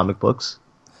was in the comic books.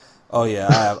 Oh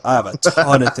yeah, I have a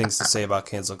ton of things to say about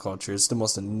cancel culture. It's the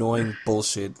most annoying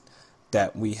bullshit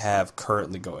that we have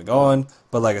currently going on.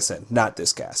 But like I said, not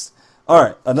this cast. All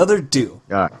right, another do.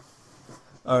 All right.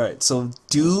 All right, so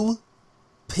do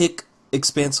pick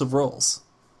expansive roles.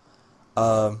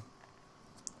 This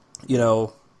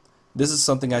is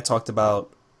something I talked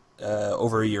about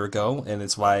over a year ago, and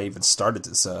it's why I even started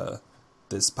this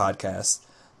podcast.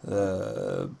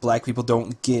 Black people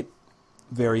don't get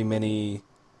very many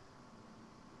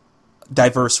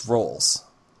diverse roles.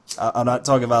 I'm not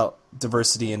talking about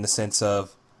diversity in the sense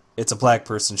of it's a black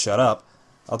person, shut up.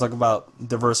 I'll talk about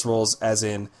diverse roles as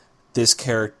in this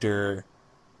character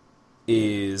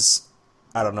is,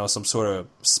 I don't know, some sort of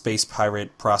space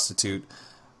pirate prostitute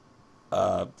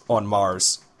on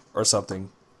Mars or something.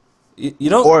 You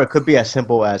know, Or it could be as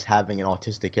simple as having an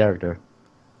autistic character.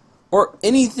 or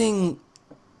anything.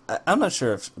 I'm not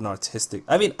sure if an autistic.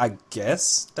 I mean, I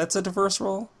guess that's a diverse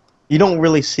role. You don't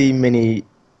really see many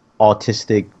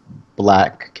autistic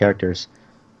black characters.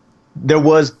 There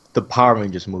was the Power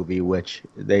Rangers movie, which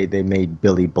they made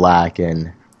Billy black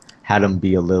and had him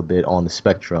be a little bit on the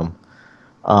spectrum.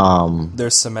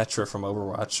 There's Symmetra from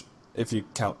Overwatch, if you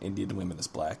count Indian women as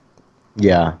black.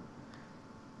 Yeah.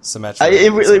 Symmetra.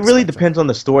 It really spectrum. depends on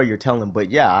the story you're telling,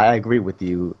 but yeah, I agree with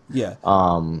you. Yeah.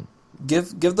 Um,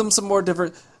 Give them some more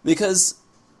different, because,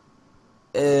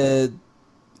 and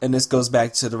this goes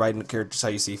back to the writing the characters how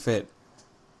you see fit.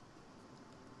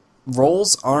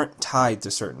 Roles aren't tied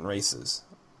to certain races,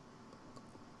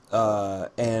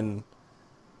 and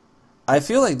I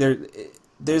feel like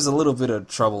there's a little bit of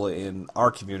trouble in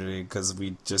our community because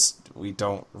we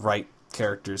don't write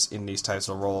characters in these types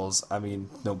of roles. I mean,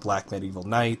 no black medieval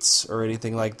knights or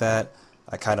anything like that.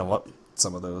 I kind of want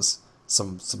some of those.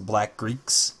 Some black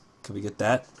Greeks. Could we get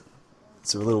that?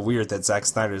 It's a little weird that Zack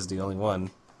Snyder is the only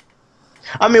one.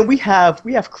 I mean, we have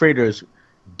creators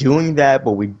doing that,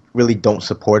 but we really don't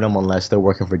support them unless they're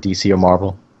working for DC or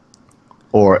Marvel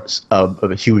or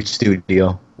a huge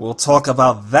studio. We'll talk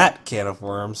about that can of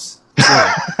worms too,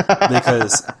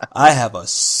 because I have a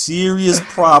serious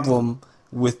problem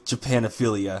with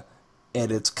Japanophilia,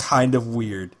 and it's kind of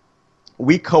weird.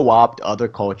 We co-opt other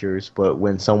cultures, but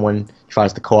when someone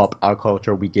tries to co-opt our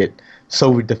culture, we get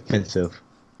so defensive.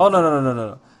 Oh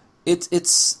no!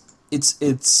 It's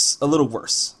a little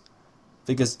worse,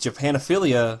 because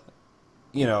Japanophilia,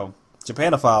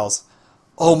 Japanophiles.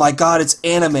 Oh my God, it's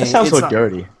anime. That sounds it's so not,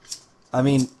 dirty. I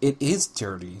mean, it is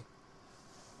dirty.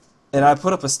 And I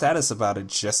put up a status about it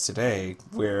just today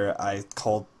where I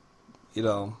called,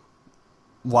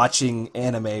 watching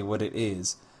anime what it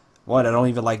is. One, I don't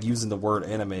even like using the word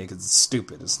anime because it's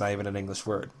stupid. It's not even an English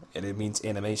word, and it means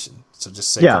animation. So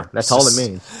just say That's all it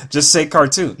means. Just say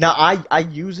cartoon. Now, I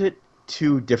use it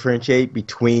to differentiate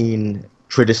between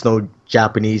traditional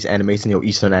Japanese animation,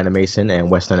 Eastern animation, and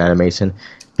Western animation,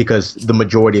 because the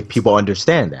majority of people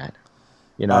understand that.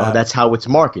 That's how it's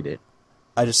marketed.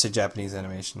 I just say Japanese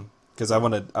animation because I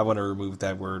want to remove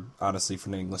that word honestly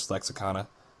from the English lexicon.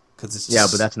 Cause it's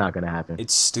just, but that's not going to happen.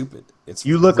 It's stupid. It's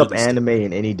you look really up anime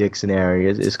in any dictionary,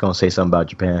 it's going to say something about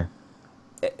Japan.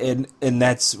 And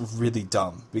that's really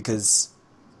dumb because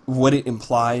what it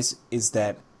implies is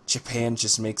that Japan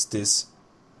just makes this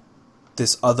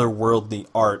this otherworldly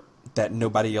art that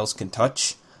nobody else can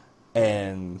touch,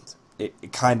 and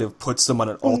it kind of puts them on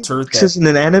an altar. This isn't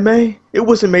an anime. It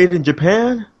wasn't made in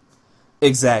Japan.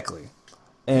 Exactly,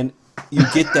 and you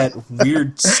get that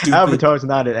weird, stupid. Avatar's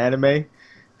not an anime.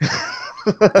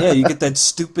 Yeah, you get that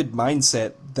stupid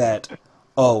mindset that,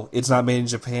 oh, it's not made in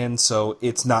Japan, so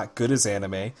it's not good as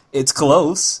anime. It's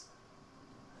close.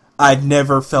 I've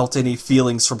never felt any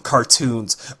feelings from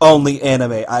cartoons, only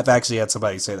anime. I've actually had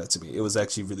somebody say that to me. It was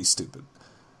actually really stupid.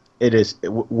 It is.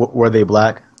 Were they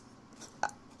black?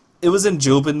 It was in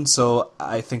Jobin, so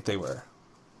I think they were.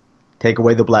 Take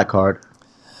away the black card.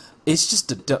 It's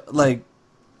just like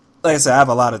I said, I have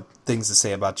a lot of things to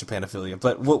say about Japanophilia,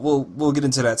 but we'll get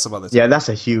into that some other time. Yeah, that's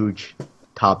a huge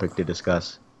topic to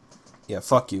discuss. Yeah,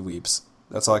 fuck you, weeps.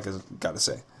 That's all I got to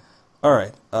say. All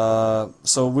right.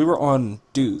 So we were on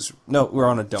do's. No, we're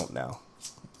on a don't now.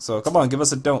 So come on, give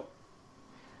us a don't.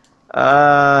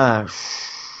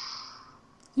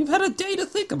 You've had a day to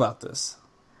think about this.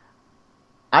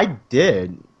 I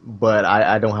did, but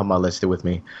I don't have my list with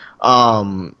me.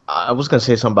 I was gonna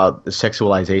say something about the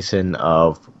sexualization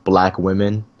of black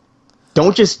women.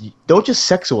 Don't just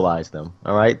sexualize them.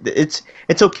 All right, it's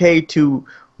okay to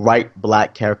write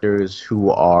black characters who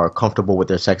are comfortable with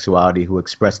their sexuality, who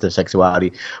express their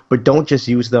sexuality, but don't just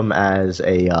use them as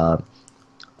a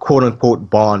quote unquote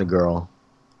Bond girl.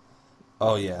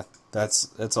 Oh yeah,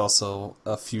 that's also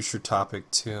a future topic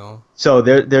too. So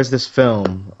there's this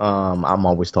film. I'm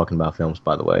always talking about films,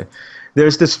 by the way.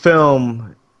 There's this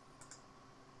film,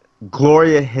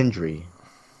 Gloria Hendry.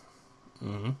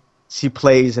 Mm-hmm. She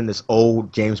plays in this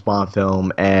old James Bond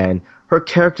film, and her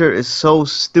character is so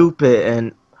stupid,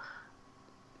 and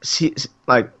she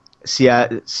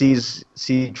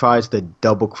tries to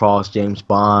double cross James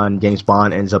Bond. James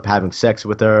Bond ends up having sex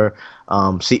with her.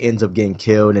 She ends up getting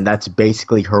killed, and that's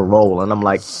basically her role. And I'm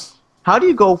like, how do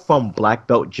you go from Black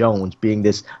Belt Jones being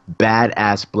this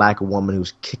badass black woman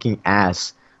who's kicking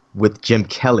ass with Jim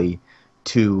Kelly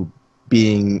to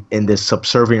being in this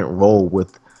subservient role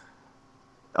with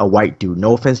a white dude?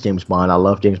 No offense, James Bond. I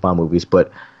love James Bond movies,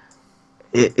 but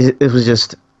it was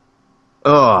just...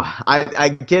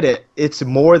 I get it. It's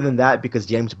more than that because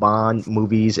James Bond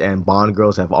movies and Bond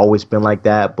girls have always been like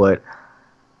that, but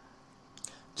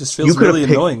just feels really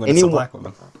annoying when it's a black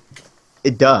woman.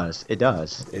 It does.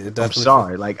 I'm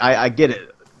sorry. Like I get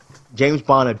it. James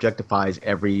Bond objectifies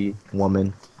every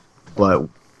woman, but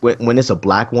when it's a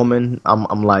black woman,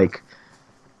 I'm like,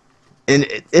 and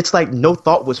it's like no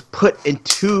thought was put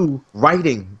into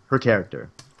writing her character.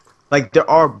 Like, there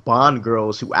are Bond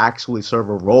girls who actually serve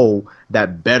a role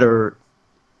that better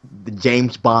the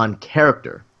James Bond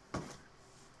character.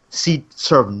 She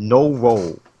served no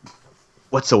role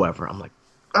whatsoever. I'm like,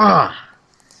 ah.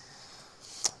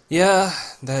 Yeah,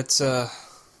 that's a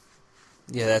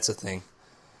thing.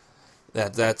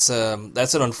 That's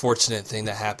an unfortunate thing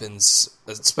that happens,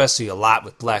 especially a lot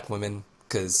with black women.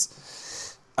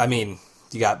 Because, I mean,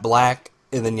 you got black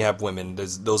and then you have women.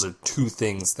 Those are two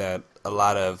things that a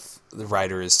lot of the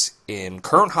writers in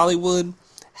current Hollywood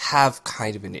have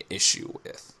kind of an issue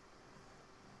with.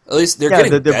 At least they're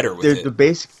getting better with it. They're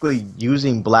basically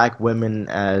using black women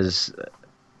as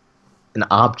an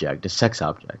object, a sex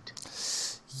object.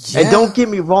 Yeah. And don't get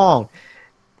me wrong,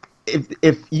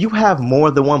 if you have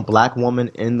more than one black woman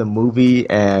in the movie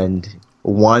and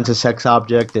one's a sex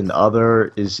object and the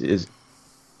other is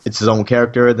it's his own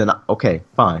character, then okay,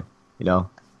 fine. You know,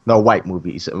 no white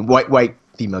movies, white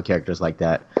female characters like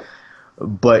that.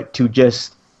 But to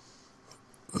just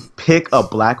pick a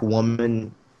black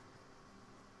woman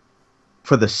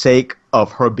for the sake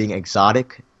of her being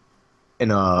exotic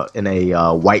in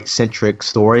a white centric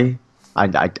story,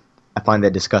 I find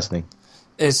that disgusting.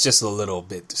 It's just a little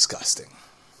bit disgusting.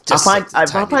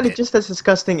 I find it just as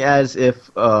disgusting as if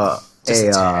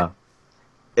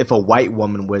if a white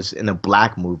woman was in a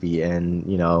black movie and,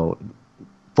 you know,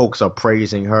 folks are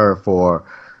praising her for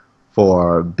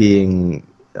being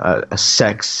a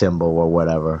sex symbol or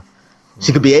whatever.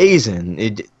 She could be Asian,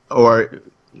 or it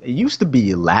used to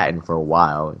be Latin for a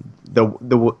while.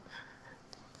 For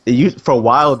a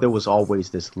while there was always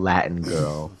this Latin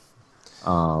girl.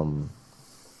 I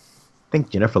think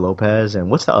Jennifer Lopez, and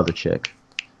what's the other chick?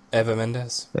 Eva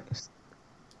Mendes.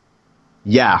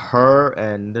 Yeah, her,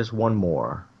 and there's one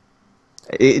more.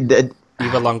 Eva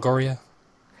Longoria.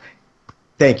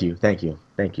 Thank you.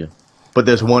 But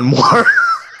there's one more.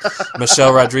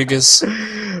 Michelle Rodriguez.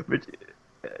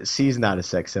 She's not a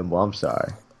sex symbol. I'm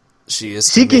sorry. She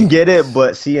is. She can get it,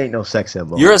 but she ain't no sex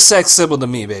symbol. You're a sex symbol to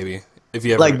me, baby. If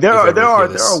you ever, like there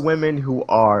are women who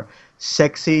are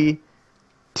sexy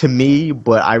to me,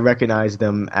 but I recognize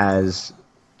them as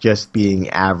just being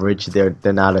average. They're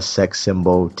not a sex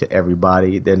symbol to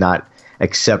everybody. They're not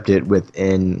accepted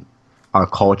within our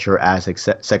culture as a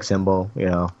sex symbol, you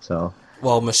know. So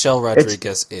Well, Michelle it's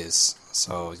Rodriguez is,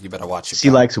 so you better watch your she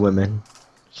back. likes women.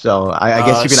 So I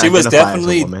guess you can She was identify as a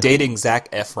definitely woman. dating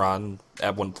Zac Efron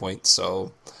at one point,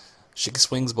 so she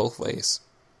swings both ways.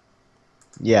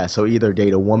 Yeah, so either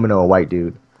date a woman or a white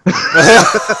dude.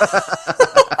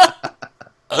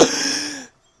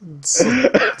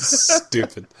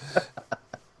 Stupid.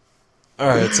 All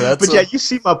right, so that's But yeah, you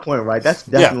see my point, right? That's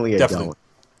definitely a definitely.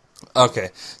 don't. Okay,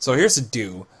 so here's a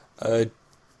do.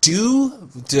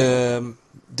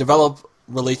 Develop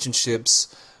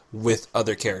relationships with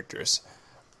other characters.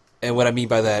 And what I mean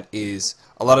by that is,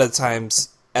 a lot of the times,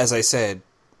 as I said,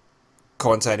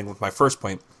 coinciding with my first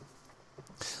point,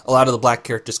 a lot of the black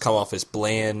characters come off as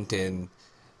bland and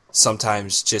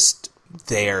sometimes just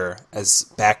there as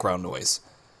background noise.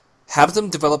 Have them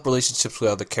develop relationships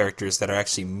with other characters that are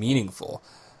actually meaningful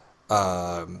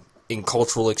in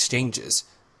cultural exchanges.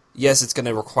 Yes, it's going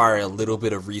to require a little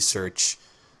bit of research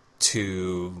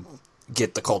to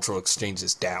get the cultural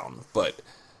exchanges down, but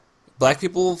black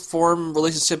people form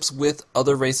relationships with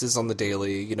other races on the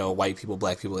daily, you know, white people,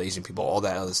 black people, Asian people, all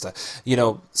that other stuff. You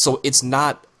know, so it's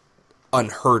not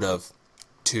unheard of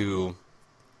to,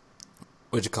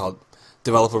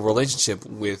 develop a relationship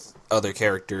with other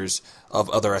characters of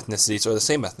other ethnicities or the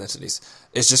same ethnicities.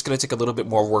 It's just going to take a little bit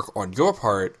more work on your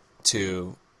part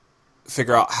to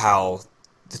figure out how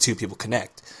the two people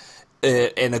connect.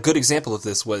 And a good example of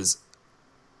this was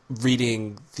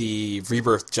reading the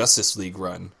Rebirth Justice League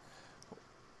run.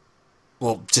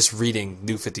 Well, just reading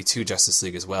New 52 Justice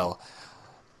League as well.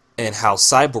 And how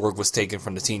Cyborg was taken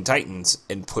from the Teen Titans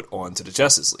and put onto the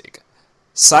Justice League.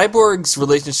 Cyborg's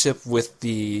relationship with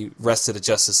the rest of the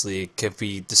Justice League can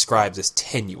be described as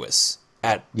tenuous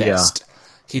at best. Yeah.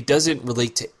 He doesn't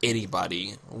relate to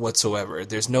anybody whatsoever.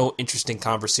 There's no interesting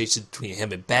conversation between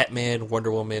him and Batman, Wonder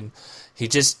Woman. He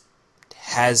just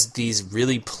has these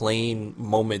really plain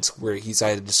moments where he's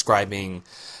either describing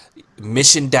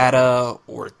mission data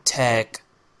or tech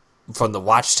from the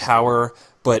Watchtower,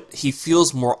 but he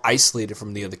feels more isolated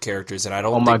from the other characters, and I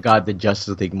don't. Oh my God, the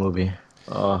Justice League movie.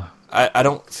 I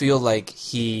don't feel like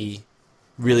he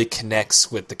really connects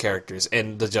with the characters,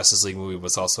 and the Justice League movie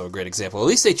was also a great example. At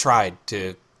least they tried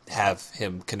to have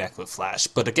him connect with Flash,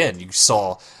 but again, you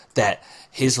saw that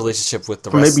his relationship with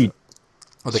the rest maybe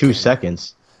of the 2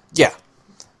 seconds. Yeah,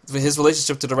 his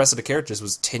relationship to the rest of the characters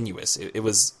was tenuous. It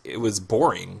was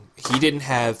boring. He didn't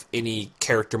have any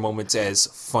character moments as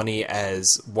funny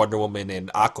as Wonder Woman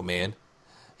and Aquaman.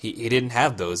 He didn't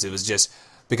have those. It was just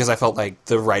because I felt like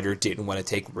the writer didn't want to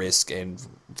take risk and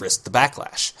risk the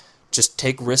backlash. Just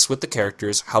take risks with the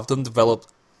characters, help them develop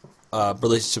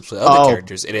relationships with other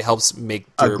characters, and it helps make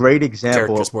their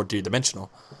characters more three-dimensional.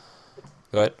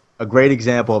 Go ahead. A great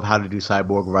example of how to do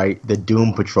Cyborg right, the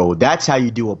Doom Patrol. That's how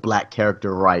you do a black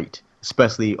character right,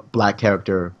 especially a black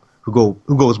character who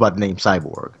goes by the name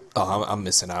Cyborg. Oh, I'm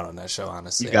missing out on that show,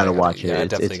 honestly. You gotta watch it. Yeah, I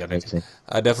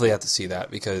definitely have to see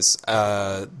that because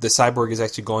the Cyborg is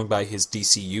actually going by his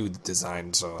DCU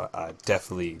design, so I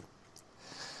definitely...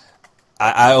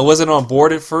 I wasn't on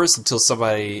board at first until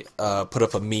somebody put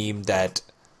up a meme that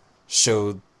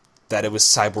showed that it was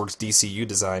Cyborg's DCU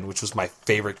design, which was my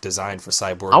favorite design for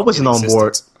Cyborg. I wasn't on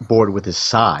board with his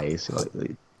size.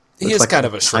 He is like kind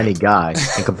of a tiny guy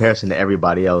in comparison to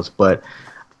everybody else, but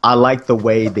I like the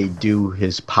way they do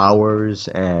his powers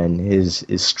and his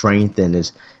strength and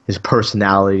his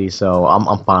personality. So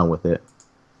I'm fine with it.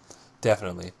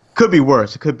 Definitely. Could be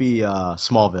worse. It could be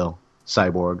Smallville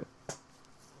Cyborg.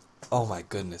 Oh my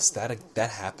goodness, that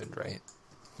happened, right?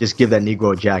 Just give that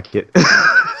Negro a jacket.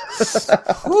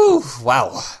 Whew,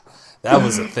 wow, that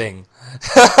was a thing.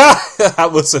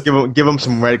 That was give him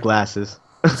some red glasses.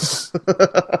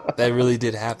 That really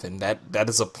did happen. That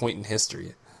is a point in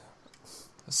history.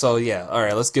 So yeah, all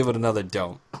right, let's give it another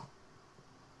don't.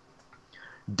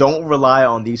 Don't rely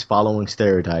on these following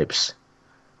stereotypes.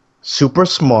 Super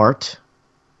smart,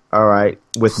 all right,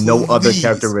 with no other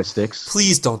characteristics.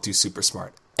 Please don't do super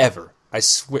smart ever. I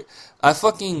swear.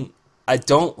 I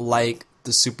don't like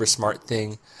the super smart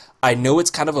thing. I know it's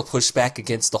kind of a pushback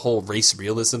against the whole race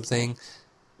realism thing,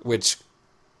 which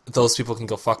those people can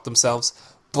go fuck themselves.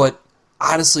 But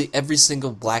honestly, every single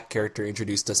black character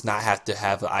introduced does not have to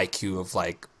have an IQ of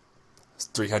like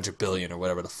 300 billion or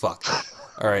whatever the fuck.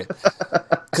 All right,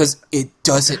 because it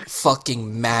doesn't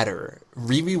fucking matter.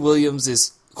 Riri Williams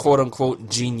is quote unquote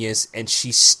genius, and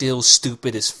she's still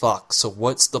stupid as fuck. So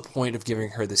what's the point of giving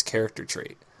her this character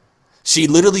trait? She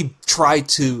literally tried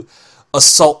to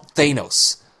assault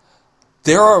Thanos.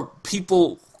 There are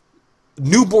people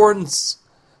newborns,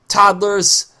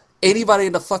 toddlers, anybody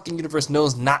in the fucking universe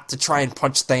knows not to try and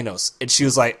punch Thanos. And she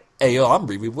was like, hey, yo, I'm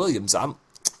Riri Williams. I'm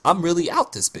really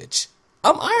out this bitch.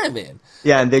 I'm Iron Man.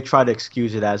 Yeah, and they try to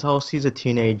excuse it as, oh, she's a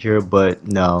teenager, but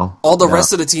no. All the no.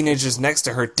 rest of the teenagers next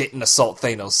to her didn't assault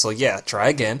Thanos. So yeah, try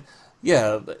again.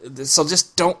 Yeah, so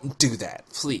just don't do that,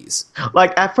 please.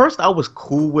 Like, at first I was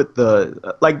cool with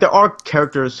like, there are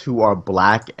characters who are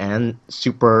black and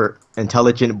super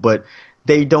intelligent, but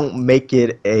they don't make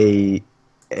it a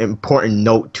important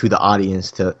note to the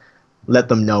audience to let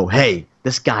them know, hey,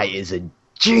 this guy is a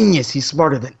genius. He's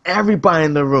smarter than everybody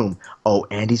in the room. Oh,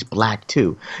 and he's black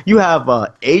too. You have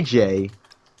AJ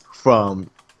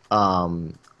from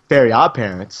Fairy Odd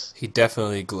Parents. He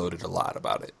definitely gloated a lot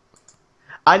about it.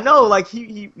 I know, like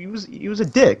he was a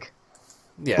dick.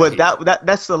 Yeah, but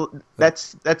that's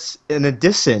in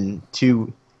addition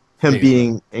to him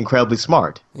being incredibly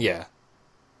smart. Yeah.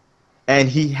 And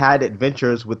he had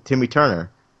adventures with Timmy Turner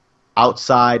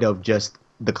outside of just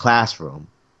the classroom,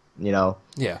 you know?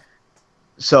 Yeah.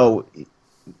 So,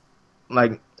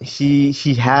 like, he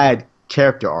had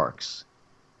character arcs.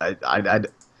 It's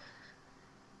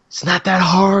not that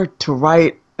hard to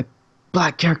write a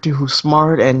black character who's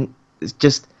smart, and it's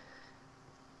just,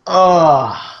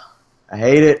 I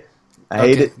hate it. I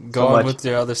hate it. Go so on much. with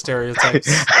your other stereotypes.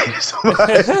 I hate it so much.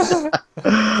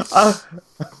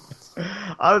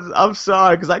 I'm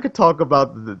sorry, because I could talk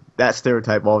about that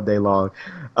stereotype all day long.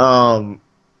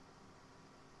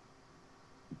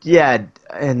 Yeah,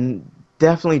 and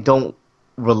definitely don't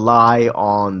rely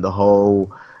on the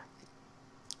whole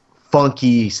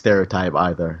funky stereotype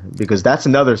either, because that's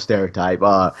another stereotype.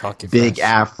 Big fresh.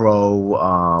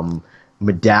 afro,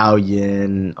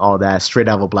 medallion, all that, straight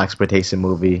out of a blaxploitation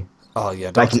movie. Oh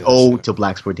yeah, Like an ode to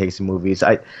blaxploitation movies.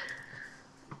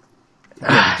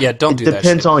 Yeah, don't do that. It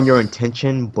depends shit. on your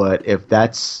intention, but if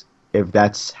that's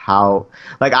how,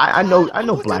 like, I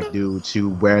know black dudes who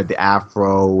wear the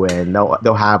afro and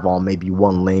they'll have on maybe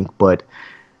one link, but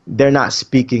they're not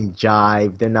speaking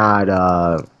jive. They're not.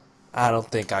 I don't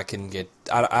think I can get.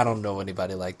 I don't know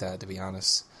anybody like that, to be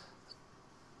honest.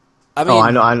 I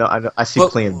mean, I know. I see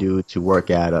plenty of dudes who work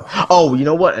at a. Oh, you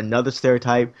know what? Another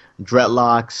stereotype: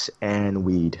 dreadlocks and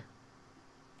weed.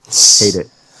 Hate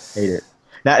it.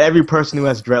 Not every person who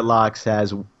has dreadlocks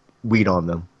has weed on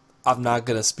them. I'm not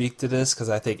gonna speak to this because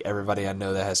I think everybody I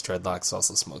know that has dreadlocks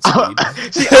also smokes weed.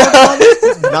 See, I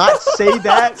wanted to not say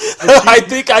that. I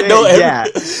think I know. Yeah.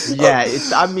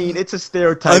 It's. I mean, it's a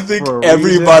stereotype. I think for a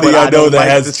everybody reason, I know that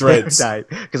has dreads.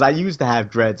 Because I used to have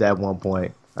dreads at one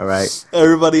point. All right.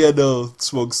 Everybody I know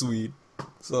smokes weed,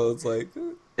 so it's like.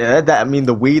 Yeah, I mean,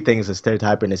 the weed thing is a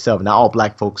stereotype in itself. Not all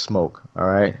black folks smoke. All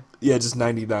right. Yeah, just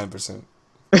 99%.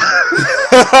 All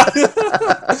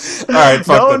right,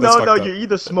 no. You're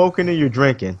either smoking or you're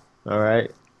drinking. All right.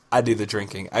 I do the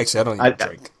drinking. Actually, I don't even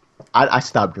drink. I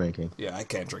stopped drinking. Yeah, I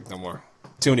can't drink no more.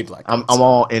 Too many blackouts. I'm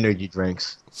all energy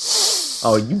drinks.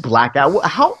 Oh, you black out?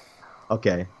 How?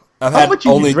 Okay. How much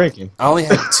you been drinking? I only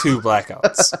had 2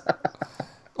 blackouts.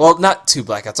 Well, not 2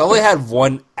 blackouts. I only had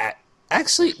one.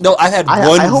 Actually, no, I had one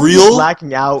I hope real. You're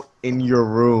blacking out in your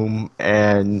room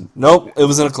and. Nope, it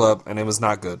was in a club and it was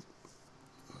not good.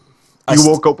 You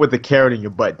woke up with a carrot in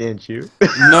your butt, didn't you?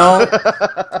 No,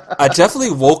 I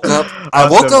definitely woke up. I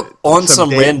woke up on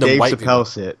some random Dave white Chappelle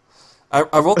dude. shit.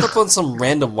 I woke up on some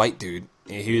random white dude.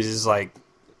 And he was just like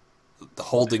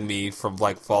holding me from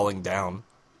like falling down.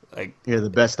 Like, you're the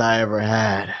best I ever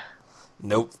had.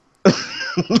 Nope.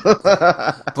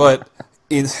 But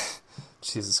in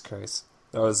Jesus Christ,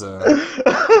 that was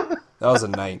a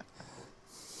night.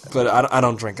 But I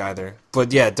don't drink either.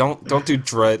 But yeah, don't do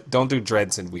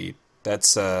dreads and weed.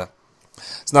 That's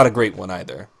it's not a great one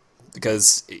either,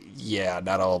 because yeah,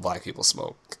 not all black people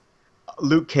smoke.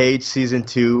 Luke Cage season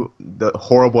 2, the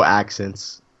horrible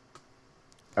accents.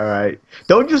 All right,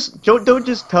 don't just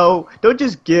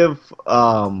give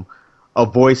a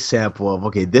voice sample of,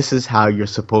 okay, this is how you're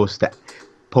supposed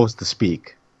to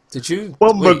speak. Did you?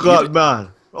 Oh my God, man!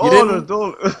 You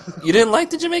didn't like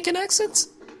the Jamaican accents?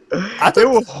 They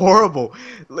were horrible.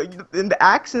 Like, and the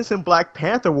accents in Black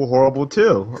Panther were horrible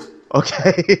too.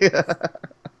 Okay.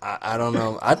 I don't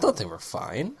know. I thought they were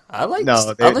fine. I liked.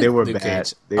 They were Luke bad.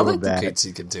 Cage. They I were liked bad. Luke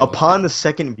Cage too. Upon the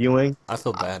second viewing, I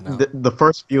feel bad now. The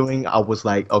first viewing, I was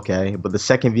like, okay, but the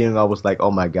second viewing, I was like,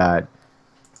 oh my God.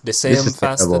 They say I'm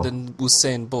faster than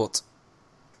Usain Bolt.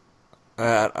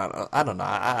 I don't know.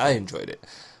 I enjoyed it,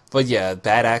 but yeah,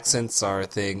 bad accents are a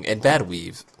thing, and bad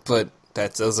weave. But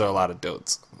those are a lot of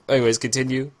don'ts. Anyways,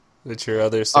 continue with your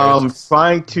other stereotypes.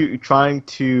 Trying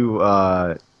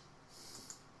to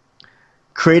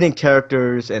creating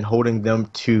characters and holding them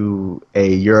to a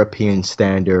European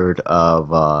standard of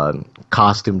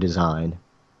costume design.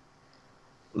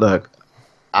 Look,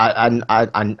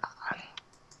 I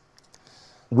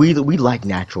we like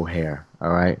natural hair,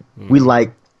 all right? We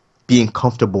like being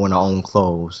comfortable in our own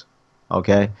clothes,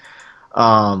 okay?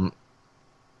 Um,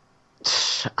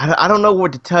 I don't know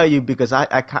what to tell you because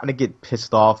I kind of get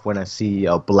pissed off when I see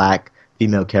a black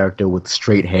female character with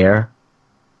straight hair.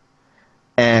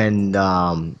 And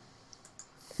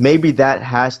maybe that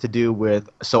has to do with,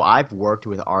 so I've worked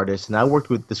with artists and I worked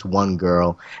with this one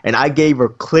girl and I gave her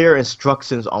clear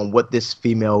instructions on what this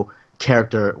female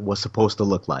character was supposed to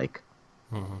look like.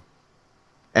 Mm-hmm.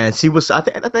 And she was, I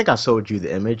think I showed you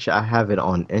the image. I have it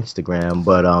on Instagram,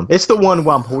 but it's the one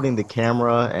where I'm holding the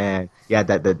camera and yeah,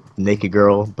 that naked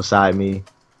girl beside me.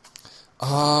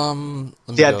 Let me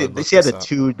She had, go look she had this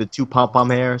up. the two pom-pom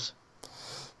hairs.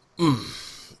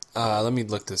 Let me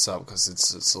look this up because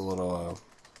it's a little.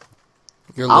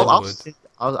 Your I'll, Linwood.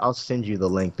 I'll send you the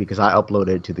link because I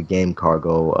uploaded it to the Game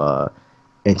Cargo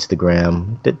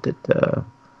Instagram.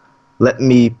 Let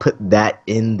me put that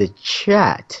in the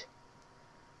chat.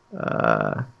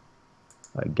 My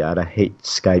God, I hate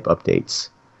Skype updates.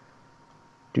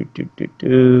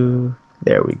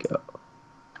 There we go.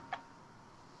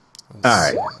 Let's All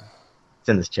right, see. it's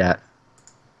in this chat.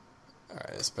 All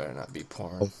right, this better not be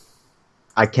porn.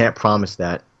 I can't promise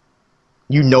that.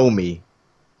 You know me.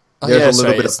 Oh, There's yeah, a that's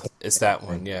little right. bit of It's that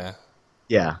one. Yeah.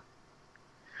 yeah.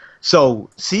 So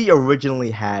she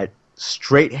originally had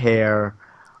straight hair.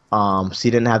 She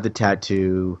didn't have the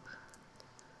tattoo.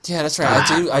 Yeah, that's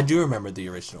right. I do remember the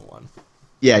original one.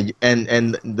 Yeah,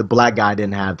 and the black guy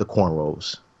didn't have the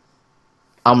cornrows.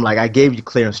 I'm like, I gave you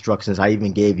clear instructions. I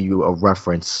even gave you a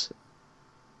reference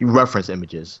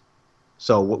images.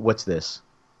 So what's this?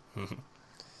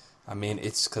 I mean,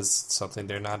 it's because it's something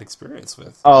they're not experienced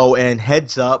with. Oh, and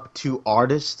heads up to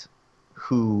artists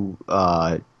who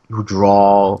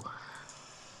draw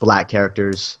black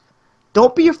characters.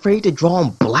 Don't be afraid to draw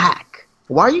them black.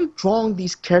 Why are you drawing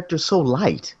these characters so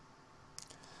light?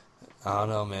 I don't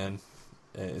know, man.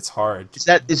 It's hard.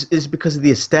 Is because of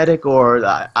the aesthetic, or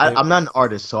I'm not an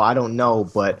artist, so I don't know.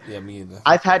 But Yeah, me either.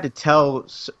 I've had to tell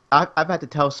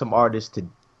some artists to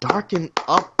darken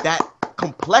up that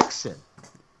complexion.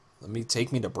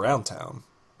 Take me to Browntown.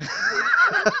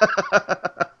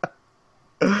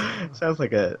 Sounds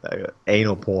like a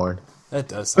anal porn. That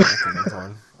does sound like a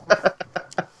porn.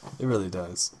 It really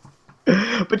does.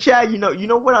 But Chad, you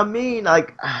know what I mean.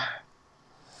 Like,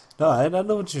 No, I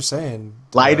know what you're saying.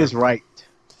 light is right.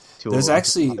 There's a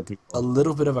actually lot of people. a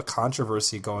little bit of a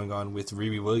controversy going on with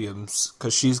Riri Williams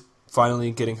because she's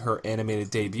finally getting her animated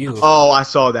debut. Oh, I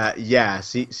saw that. Yeah,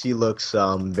 she looks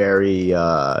very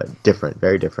different,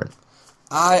 very different.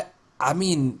 I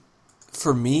mean,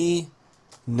 for me,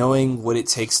 knowing what it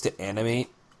takes to animate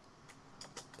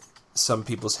some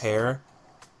people's hair,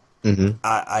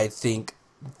 I think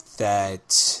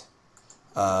that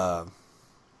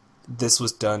this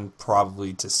was done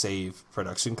probably to save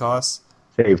production costs.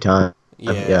 Save time.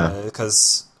 Yeah,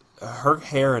 because her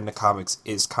hair in the comics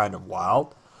is kind of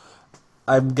wild.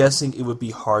 I'm guessing it would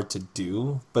be hard to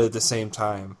do, but at the same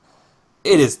time,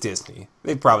 it is Disney.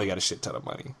 They probably got a shit ton of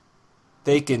money.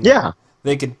 They can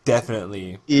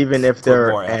definitely, Even if put their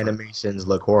more effort. animations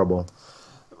look horrible.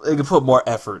 They can put more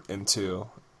effort into,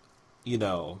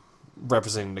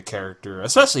 representing the character,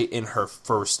 especially in her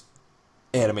first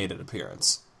animated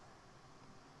appearance.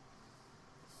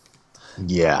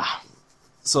 Yeah.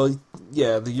 So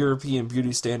yeah, the European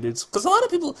beauty standards, because a lot of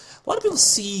people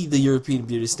see the European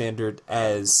beauty standard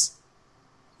as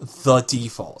the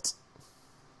default.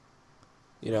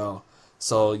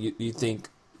 So you think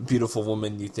beautiful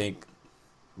woman, you think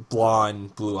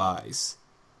blonde, blue eyes.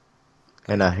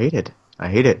 And I hate it. I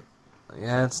hate it.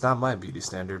 Yeah, it's not my beauty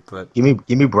standard, but Give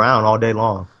me brown all day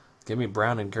long. give me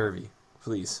brown and curvy,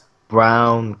 please.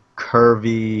 Brown,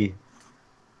 curvy,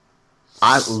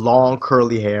 long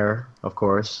curly hair, of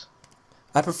course.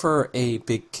 I prefer a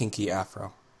big kinky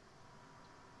afro.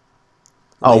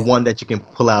 Oh, Yeah. one that you can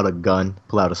pull out a gun,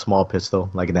 pull out a small pistol,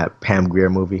 like in that Pam Grier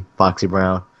movie, Foxy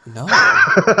Brown. No.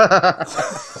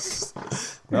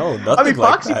 No, nothing I mean, like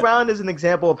Foxy that. Brown is an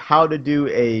example of how to do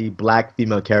a black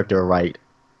female character right.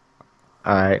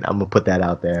 All right, I'm gonna put that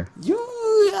out there.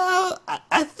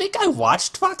 I think I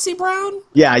watched Foxy Brown.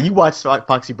 Yeah, you watched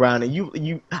Foxy Brown,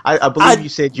 and I believe you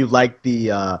said you liked the,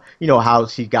 how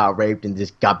she got raped and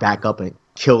just got back up and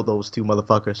killed those two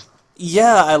motherfuckers.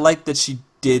 Yeah, I like that she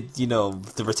did,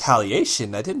 the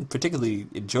retaliation. I didn't particularly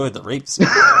enjoy the rape scene.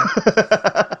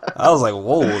 I was like,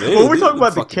 whoa. Well, we're talking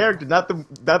about the character, not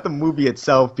the movie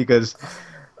itself, because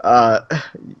Uh,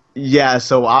 yeah,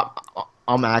 so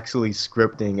I'm actually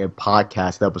scripting a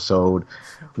podcast episode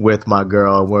with my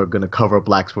girl. We're gonna cover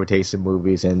blaxploitation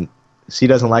movies, and she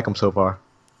doesn't like them so far.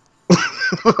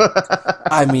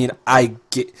 I mean, I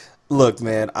get. Look,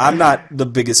 man, I'm not the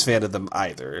biggest fan of them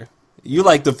either. You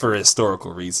like them for a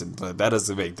historical reason, but that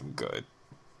doesn't make them good.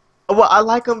 Well, I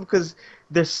like them because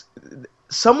there's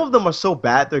some of them are so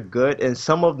bad they're good, and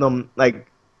some of them like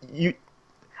you.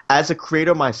 As a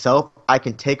creator myself, I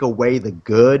can take away the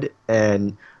good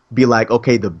and be like,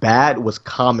 okay, the bad was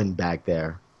common back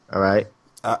there. All right.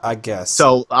 I guess.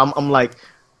 So I'm like,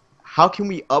 how can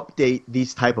we update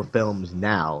these type of films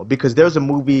now? Because there's a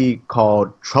movie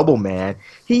called Trouble Man.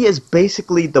 He is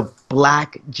basically the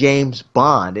black James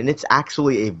Bond, and it's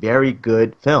actually a very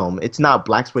good film. It's not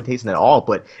blaxploitation at all,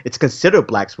 but it's considered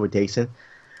blaxploitation.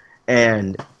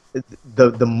 And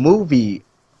the movie,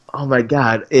 oh my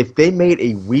God, if they made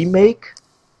a remake,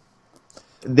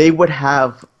 they would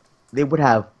have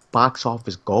box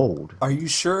office gold. Are you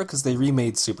sure? Because they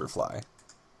remade Superfly.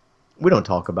 We don't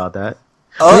talk about that.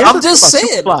 Oh, Here's I'm the thing just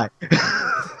saying. about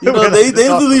You know, they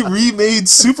literally remade No,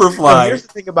 Superfly. here's the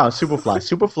thing about Superfly.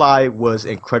 Superfly was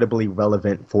incredibly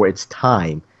relevant for its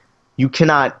time. You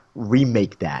cannot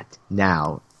remake that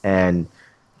now and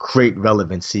create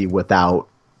relevancy without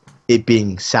it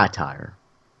being satire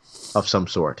of some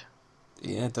sort,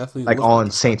 Yeah, definitely. like looked on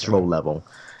a Saints satire. Row level.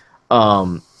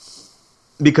 Um,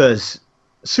 because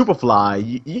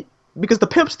Superfly, because the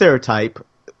pimp stereotype,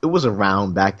 it was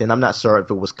around back then. I'm not sure if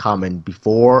it was common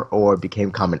before or it became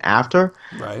common after,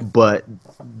 Right. but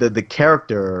the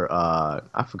character,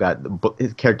 I forgot,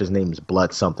 his character's name is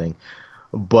Blood something,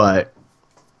 but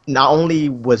not only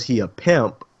was he a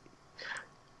pimp,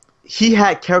 he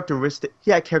had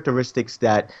characteristics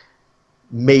that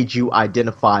made you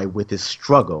identify with his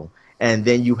struggle. And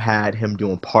then you had him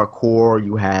doing parkour,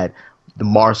 you had the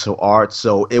martial arts,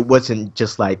 so it wasn't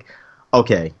just like,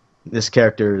 okay, this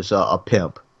character's a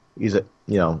pimp. He's a,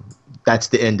 that's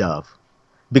the end of.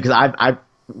 Because I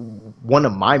one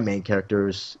of my main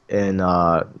characters in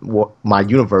my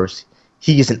universe,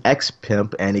 he is an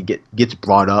ex-pimp, and it gets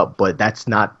brought up, but that's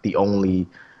not the only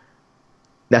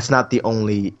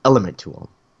element to him,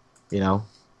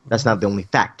 That's not the only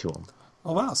fact to him.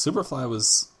 Oh wow, Superfly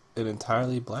was an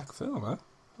entirely black film, huh?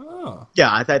 Oh, Yeah,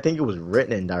 I think it was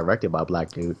written and directed by a black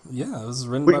dude. yeah, it was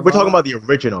written by We're talking Ron. about the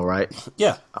original, right?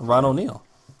 Yeah, Ron O'Neal.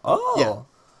 Oh, Yeah.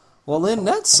 well then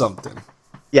that's something.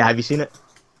 Yeah, have you seen it?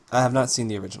 I have not seen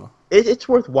the original. It's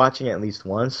worth watching at least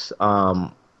once. I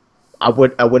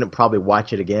wouldn't probably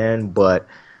watch it again, but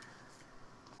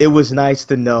it was nice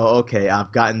to know, okay,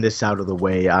 I've gotten this out of the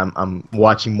way. I'm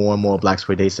watching more and more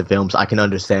blaxploitation films. I can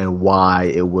understand why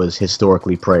it was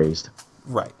historically praised.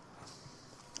 Right.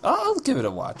 I'll give it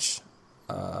a watch.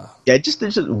 Yeah, just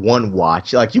one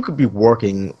watch. Like, you could be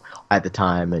working at the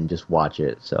time and just watch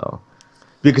it. So,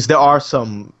 because there are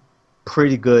some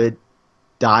pretty good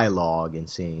dialogue and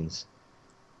scenes.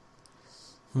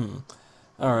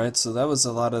 All right, so that was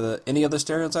a lot of the. Any other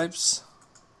stereotypes?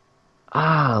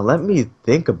 Let me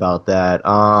think about that.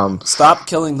 Stop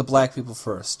killing the black people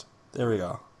first. There we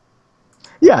go.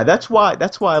 Yeah, that's why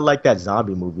I like that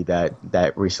zombie movie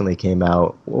that recently came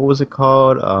out. What was it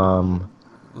called?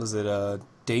 Was it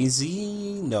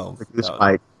Daisy? No. Produced No.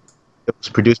 by it was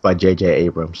produced by J.J.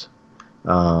 Abrams.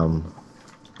 Um,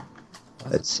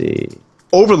 let's see,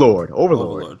 Overlord.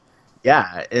 Overlord.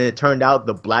 Yeah, and it turned out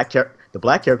the black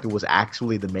character was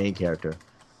actually the main character.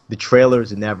 The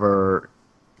trailers never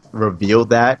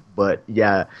revealed that, but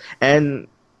yeah, and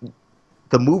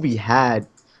the movie had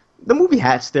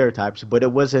stereotypes, but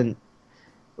it wasn't.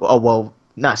 Oh, well,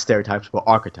 not stereotypes, but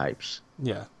archetypes.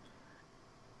 Yeah.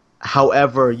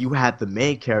 However, you had the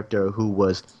main character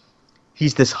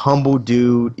he's this humble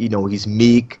dude, he's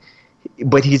meek,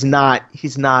 but he's not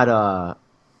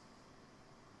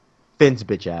Finn's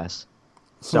bitch ass.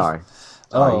 Sorry.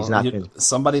 Sorry, he's not Finn.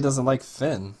 Somebody doesn't like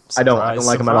Finn. I don't Surprise,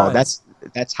 like him at all. surprise.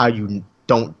 That's how you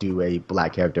don't do a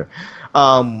black character.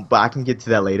 But I can get to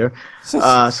that later.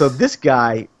 So this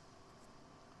guy,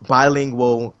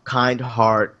 bilingual, kind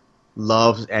heart,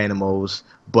 loves animals,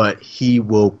 but he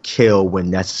will kill when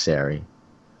necessary.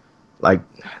 Like,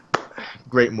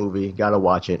 great movie. Gotta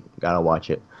watch it.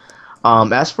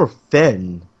 As for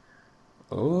Finn,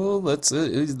 Oh,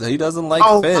 he doesn't like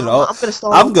Oh, Finn.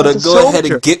 I'm gonna go soldier. ahead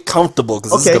and get comfortable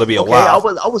because this is gonna be a okay.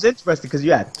 while. I was interested because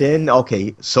you had Finn.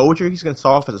 Okay, soldier. He's gonna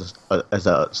start off as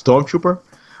a stormtrooper.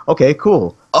 Okay,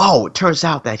 cool. Oh, it turns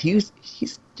out that he's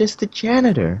just a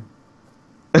janitor,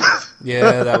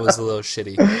 Yeah, that was a little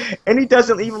shitty. and he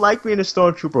doesn't even like being a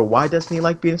stormtrooper. Why doesn't he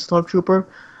like being a stormtrooper?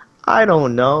 I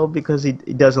don't know because he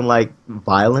doesn't like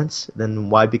violence. Then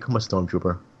why become a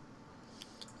stormtrooper?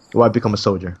 Why become a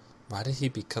soldier? Why did he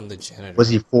become the Was janitor?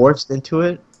 he forced into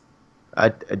it? I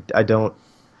don't.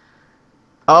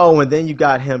 Oh, and then you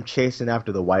got him chasing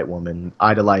after the white woman,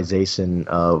 idolization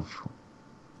of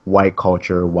white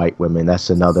culture, white women. That's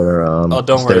another Oh,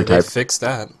 don't worry, they stereotype. fixed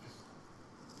that.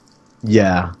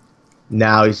 Yeah.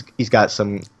 Now he's got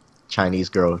some Chinese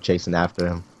girl chasing after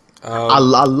him. I, Um,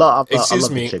 lo- I love I Excuse love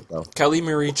the me, chick though. Kelly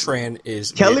Marie Tran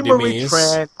is Kelly Marie Vietnamese.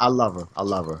 Tran, I love her. I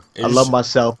love her. I love Is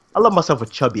myself. I love myself a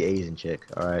chubby Asian chick.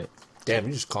 All right. damn,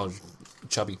 you just called her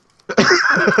chubby.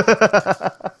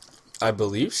 I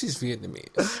believe she's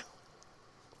Vietnamese.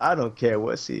 I don't care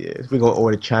what she is. We're gonna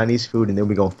order Chinese food and then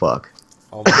we're gonna fuck.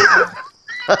 Oh my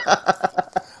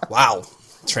god! Wow,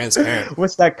 transparent.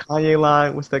 What's that Kanye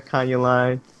line? What's that Kanye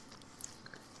line?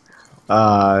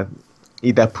 Uh,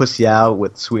 eat that pussy out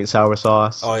with sweet and sour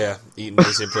sauce. Oh yeah, eating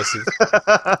Asian pussy.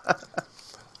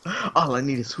 All I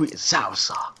need is sweet and sour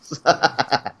sauce.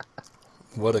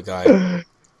 What a guy.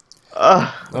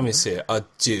 Let me see. A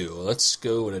do. Let's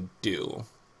go with a do.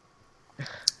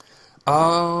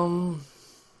 Um,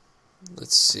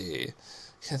 let's see.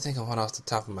 Can't think of one off the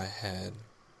top of my head.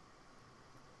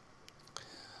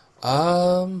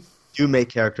 Um, You make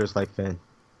characters like Finn.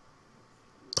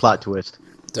 Plot twist.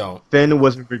 don't Finn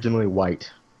was originally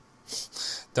white.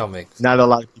 don't make Not a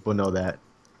lot of people know that.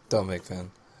 don't make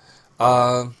fun.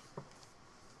 Um,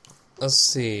 let's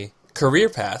see. Career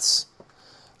paths.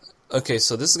 Okay,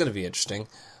 so this is gonna be interesting.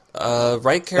 Right Not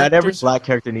every characters. black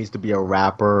character needs to be a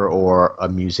rapper or a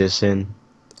musician.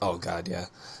 Oh God, yeah,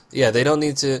 yeah. They don't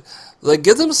need to like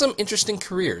give them some interesting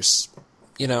careers.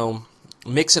 You know,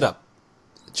 mix it up.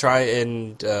 Try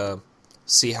and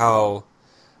see how.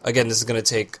 Again, this is gonna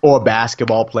take. Or a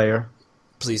basketball player.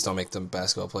 Please don't make them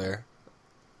basketball player.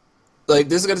 Like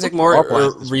this is gonna take more All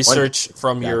blacks is research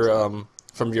one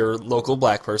from your local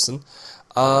black person,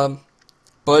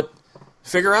 but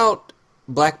figure out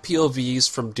black POVs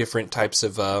from different types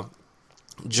of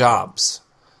jobs,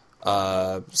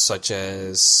 such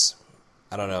as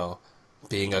I don't know,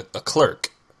 being a clerk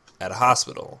at a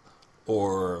hospital,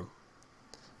 or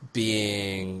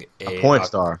being A porn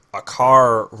star. a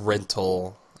car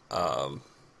rental.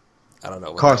 I don't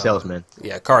know. What Car the- salesman.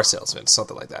 Yeah, car salesman,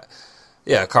 something like that.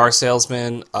 Yeah, car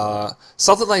salesman,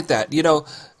 something like that. You know,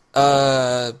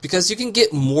 because you can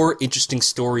get more interesting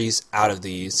stories out of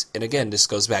these. And again, this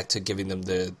goes back to giving them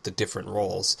the different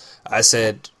roles. I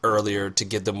said earlier to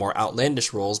give them more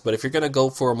outlandish roles, but if you're going to go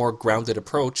for a more grounded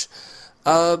approach,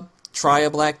 try a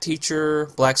black teacher,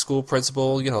 black school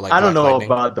principal, you know, like I don't Black know Lightning.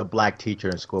 about the black teacher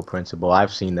and school principal.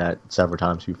 I've seen that several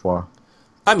times before.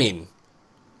 I mean,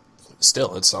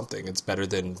 still, it's something. It's better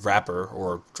than rapper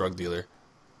or drug dealer.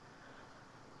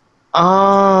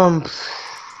 Um,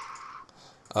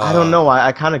 I don't Uh, know.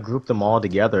 I kind of grouped them all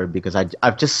together because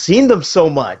I've just seen them so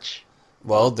much.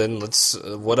 Well, then let's.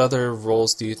 What other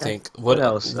roles do you think? What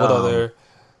else? What other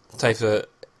type of?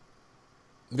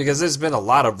 Because there's been a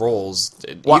lot of roles.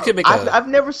 You Well, could make I've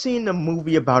never seen a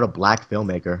movie about a black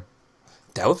filmmaker.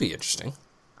 that would be interesting.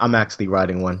 I'm actually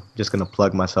writing one. Just gonna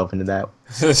plug myself into that.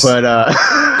 But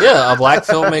Yeah, a black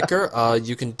filmmaker.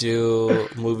 You can do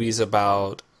movies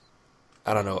about,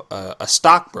 I don't know, a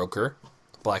stockbroker,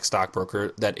 black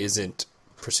stockbroker that isn't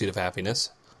Pursuit of Happiness.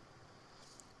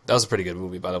 That was a pretty good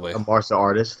movie, by the way. a martial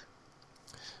artist,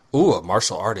 Ooh, a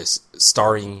martial artist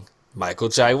starring Michael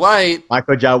Jai White.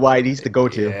 Michael Jai White. He's the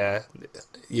go-to. Yeah,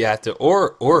 yeah.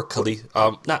 Or Khalif.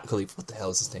 Not Khalif. What the hell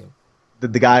is his name? The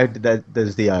guy that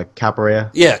does the capoeira.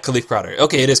 Yeah, Khalif Crowder.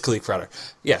 Okay, it is Khalif Crowder.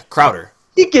 Yeah, Crowder.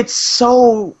 He gets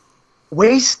so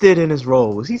wasted in his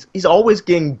roles. He's always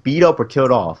getting beat up or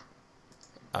killed off.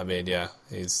 I mean, yeah,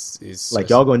 he's Like just,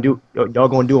 y'all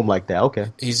gonna do him like that?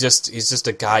 Okay. he's just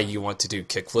a guy you want to do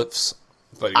kickflips.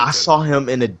 But I saw him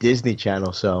in a Disney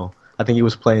Channel, so I think he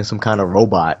was playing some kind of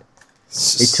robot.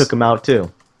 They took him out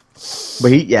too.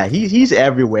 But he's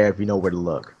everywhere if you know where to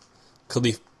look.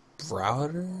 Khalif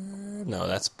Crowder. No,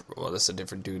 that's a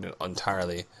different dude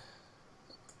entirely.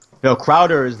 No,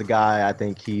 Crowder is the guy. I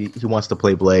think he wants to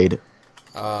play Blade.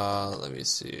 Let me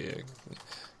see,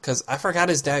 because I forgot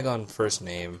his daggone first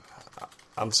name.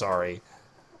 I'm sorry,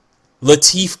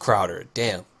 Lateef Crowder.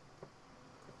 Damn,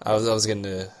 I was getting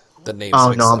the names. Oh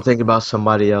mixed no, I'm up. thinking about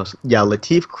somebody else. Yeah,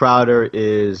 Lateef Crowder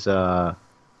is.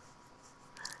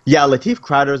 Yeah, Lateef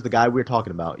Crowder is the guy we were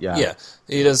talking about. Yeah. Yeah,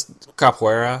 he does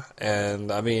capoeira,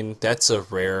 and I mean that's a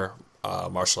rare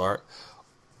martial art.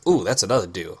 Ooh, that's another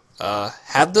dude.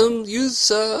 Have them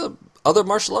use other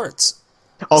martial arts.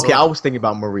 Okay, So- I was thinking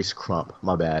about Maurice Crump.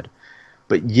 My bad.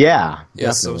 But yeah,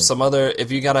 Yeah, so definitely. some other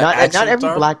if you got an Not action every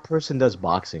star, black person does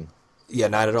boxing. yeah,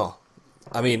 not at all.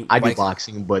 I mean, I do like,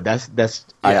 boxing, but that's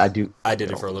I yeah, do. I did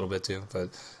it for a little bit too, but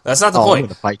that's not the Oh, I'm point.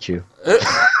 gonna fight you.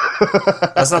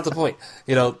 That's not the point.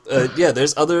 Yeah,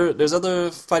 there's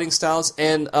other fighting styles,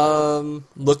 and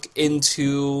look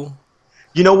into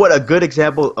You know what? A good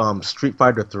example, Street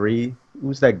Fighter 3.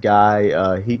 Who's that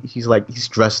guy? He's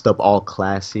dressed up all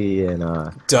classy and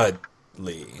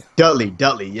Dudley.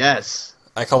 Dudley, yes.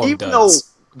 I call him Even though Duds.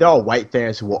 there are white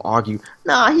fans who will argue,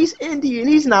 nah, he's Indian,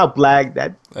 he's not black.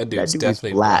 That That dude's dude is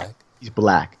definitely black. black. He's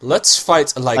black. Let's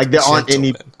fight like Like there aren't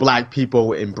any gentlemen. black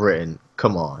people in Britain.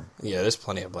 Come on. Yeah, there's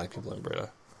plenty of black people in Britain.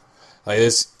 Like,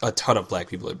 there's a ton of black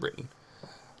people in Britain.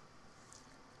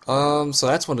 So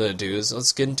that's one of the do's.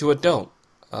 Let's get into a don't.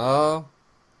 Uh,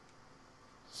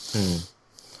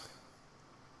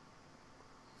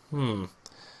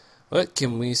 what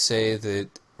can we say that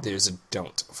there's a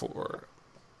don't for?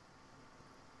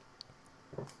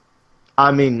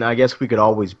 I mean, I guess we could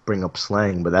always bring up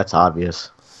slang, but that's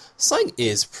obvious. Slang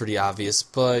is pretty obvious,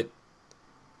 but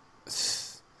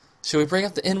should we bring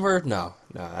up the N word? No,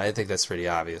 I think that's pretty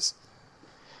obvious.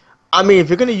 I mean, if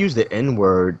you're gonna use the N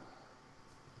word,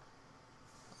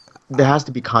 there has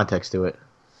to be context to it.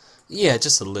 Yeah,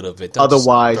 just a little bit. Don't just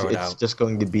Otherwise, throw it it's out. just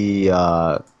going to be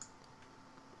a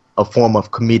form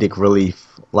of comedic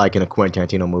relief, like in a Quentin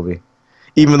Tarantino movie.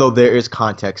 Even though there is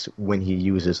context when he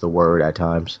uses the word at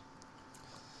times.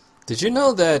 Did you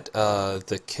know that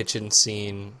the kitchen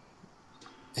scene,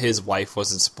 his wife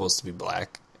wasn't supposed to be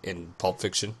black in Pulp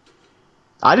Fiction?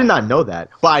 I did not know that.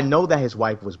 But I know that his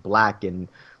wife was black in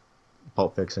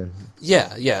Pulp Fiction.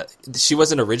 Yeah. She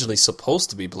wasn't originally supposed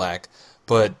to be black,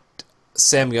 but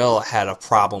Samuel had a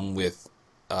problem with,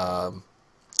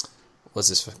 was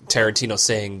this Tarantino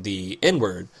saying the N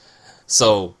word,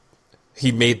 so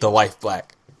he made the wife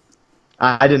black.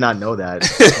 I did not know that.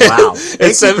 Wow.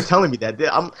 Thank Sam- you for telling me that.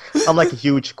 I'm like a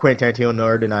huge Quentin Tarantino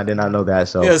nerd, and I did not know that.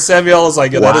 So Yeah, Samuel was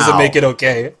like, that doesn't Wow. make it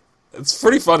okay. It's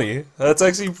pretty funny. That's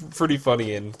actually pretty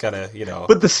funny and kind of,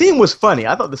 But the scene was funny.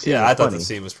 I thought the scene yeah, was I thought funny. the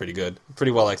scene was pretty good.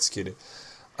 Pretty well executed.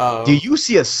 Do you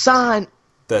see a sign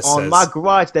That on says, my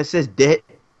garage that says dead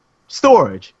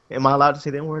storage? Am I allowed to say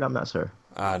that word? I'm not sure.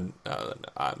 I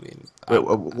mean,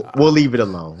 We'll leave it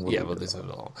alone. yeah, but this is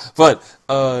alone. But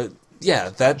yeah,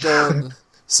 that.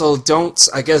 So don't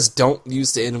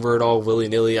use the N word all willy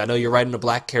nilly. I know you're writing a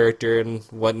black character and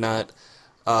whatnot.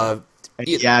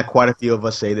 Yeah, quite a few of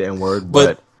us say the N word,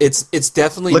 But but it's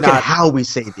definitely look not. at how we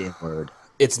say the N word.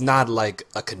 It's not like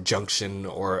a conjunction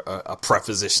or a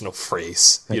prepositional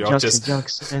phrase. You don't just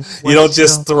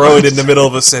throw it in the middle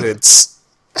of a sentence.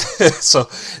 so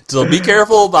be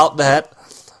careful about that.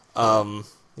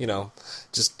 You know,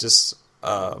 just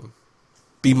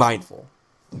be mindful.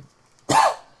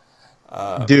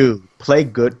 Dude, play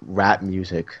good rap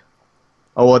music.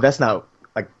 Oh well, that's not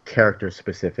like character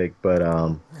specific, but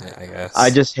Yeah, I guess. I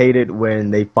just hate it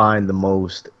when they find the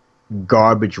most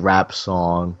garbage rap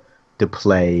song to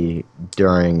play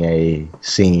during a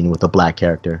scene with a black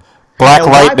character. Black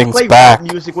And why Lightning's play back.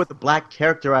 rap music with a black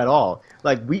character at all?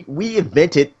 Like we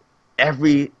invented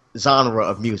every genre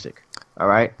of music. All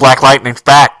right, Black Lightning's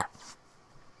back.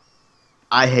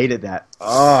 I hated that.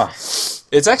 Ugh.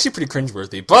 It's actually pretty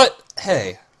cringeworthy, but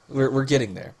hey, we're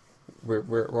getting there.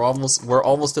 We're almost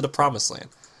at the promised land.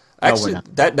 we're Actually,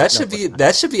 not.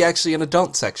 that should be actually in a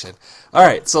don't section. All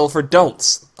right, so for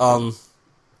don'ts,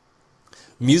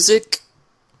 music.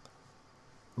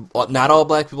 Well, not all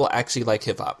black people actually like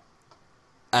hip hop.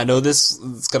 I know this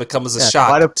is gonna come as a shock.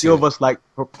 Quite a few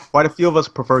to of us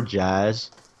prefer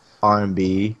jazz,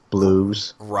 R&B,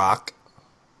 blues, rock,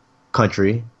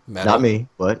 country. metal. Not me,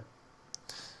 but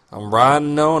I'm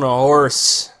riding on a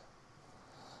horse.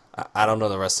 I don't know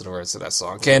the rest of the words of that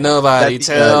song. Can't nobody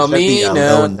tell me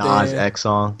Lil nothing. Nas X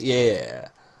song. Yeah.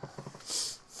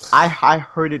 I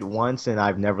heard it once and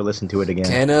I've never listened to it again.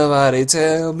 Can't nobody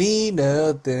tell me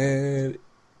nothing.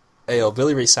 Hey, yo,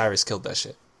 Billy Ray Cyrus killed that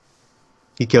shit.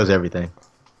 He kills everything.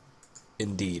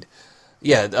 Indeed.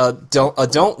 Yeah,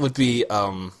 don't would be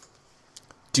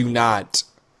do not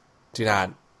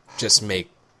just make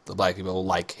the black people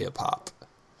like hip hop.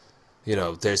 You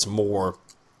know, there's more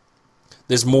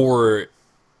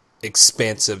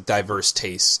expansive, diverse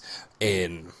tastes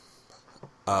in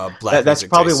black That's music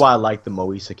probably tastes. why I like the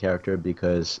Moesha character,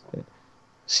 because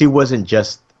she wasn't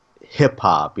just hip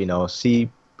hop, you know. She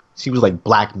was like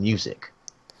black music.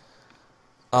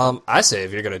 I say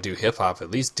if you're gonna do hip hop, at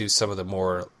least do some of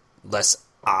the less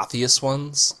obvious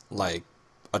ones, like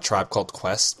A Tribe Called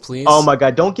Quest, please. Oh my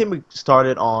god, don't get me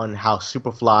started on how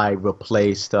Superfly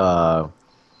replaced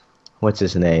what's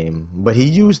his name? But he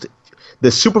used The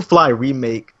Superfly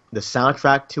remake, the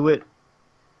soundtrack to it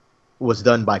was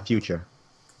done by Future.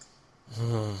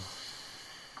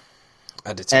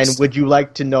 I detest And it. would you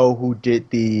like to know who did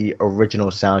the original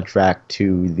soundtrack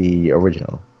to the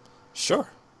original? Sure.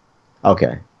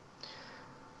 Okay.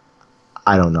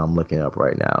 I don't know. I'm looking it up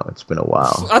right now. It's been a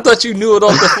while. I thought you knew it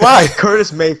off the fly.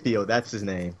 Curtis Mayfield. That's his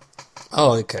name.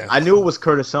 Oh, okay. I knew it was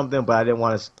Curtis something, but I didn't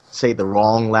want to say the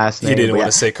wrong last name. He didn't But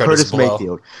want to say Curtis Blow.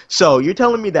 Mayfield. So you're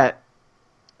telling me that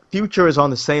Future is on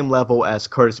the same level as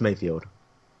Curtis Mayfield?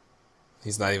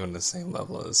 He's not even the same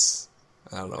level as,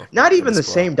 I don't know. Not even the Curtis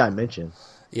Blow. same dimension.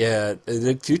 Yeah,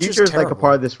 the Future's Future is terrible. like a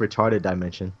part of this retarded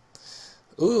dimension.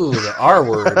 Ooh, the R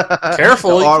word.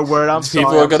 Careful. The R word. I'm People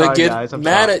sorry. are I'm gonna sorry, get guys. I'm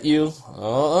mad sorry. at you.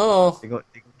 Oh. They're gonna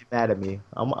get mad at me.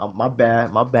 My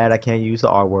bad. My bad. I can't use the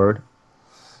R word.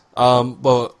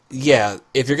 Well, yeah.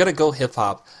 If you're gonna go hip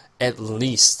hop, at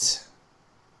least,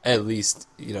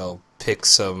 pick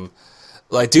some,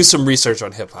 like, do some research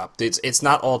on hip hop. It's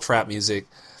not all trap music.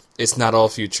 It's not all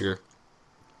Future.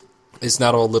 It's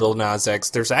not all Lil Nas X.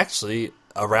 There's actually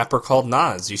a rapper called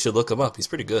Nas. You should look him up. He's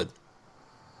pretty good.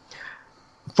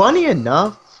 Funny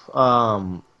enough,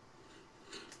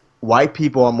 white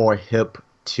people are more hip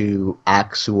to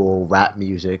actual rap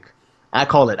music. I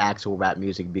call it actual rap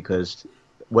music because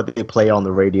what they play on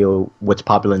the radio, what's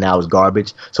popular now is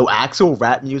garbage. So actual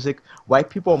rap music, white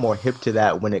people are more hip to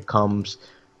that when it comes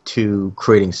to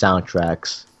creating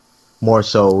soundtracks, more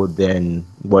so than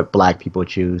what black people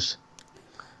choose.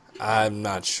 I'm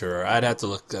not sure. I'd have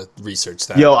to research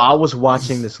that. Yo, I was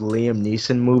watching this Liam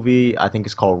Neeson movie. I think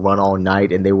it's called Run All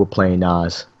Night, and they were playing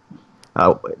Nas.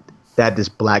 They had this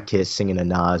black kid singing to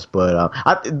Nas, but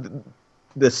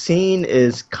the scene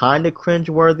is kind of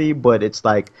cringeworthy, but it's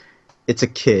like it's a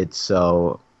kid,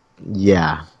 so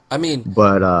yeah. I mean,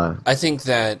 But I think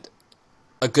that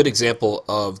a good example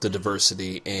of the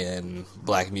diversity in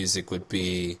black music would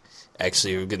be,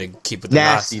 actually, we're gonna keep with the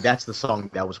Nasty, Nas. that's the song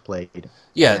that was played.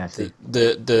 Yeah, Nasty.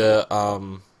 the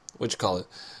what you call it?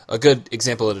 A good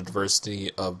example of the diversity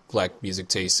of black music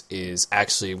taste is,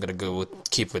 actually, I'm gonna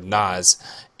keep with Nas,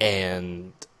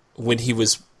 and when he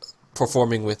was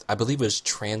performing with, I believe it was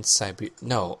Trans-Siberian.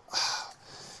 No,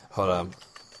 hold on.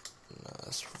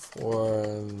 Nas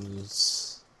performs.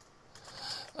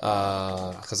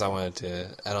 Because I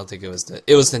don't think it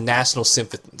was the National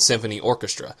Symphony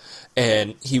Orchestra,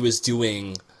 and he was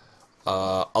doing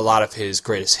a lot of his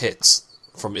greatest hits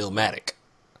from Illmatic,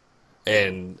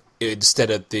 and instead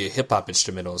of the hip hop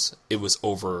instrumentals, it was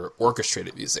over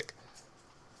orchestrated music.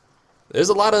 There's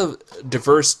a lot of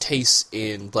diverse tastes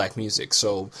in black music,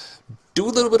 so do a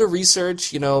little bit of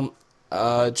research.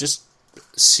 Just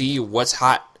see what's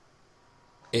hot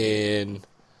in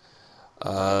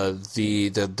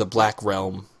the black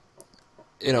realm,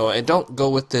 and don't go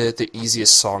with the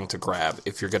easiest song to grab.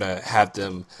 If you're gonna have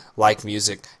them like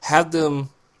music, have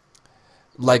them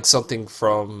like something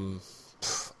from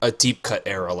a deep cut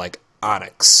era, like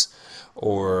Onyx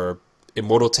or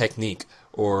Immortal Technique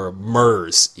or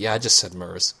Murs. Yeah, I just said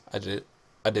Murs. I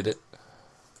did it.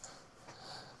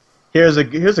 Here's a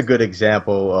good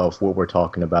example of what we're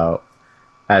talking about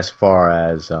as far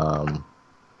as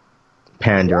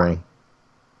pandering.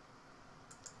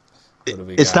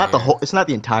 It's not it's not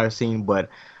the entire scene, but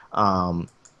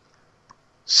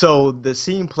so the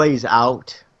scene plays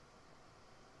out.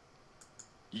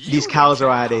 These cows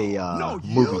are at a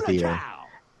movie theater,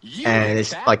 and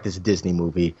it's like this Disney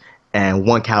movie, and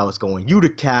one cow is going, "You the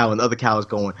cow," and the other cow is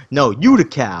going, "No, you the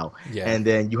cow." Yeah. And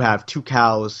then you have two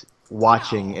cows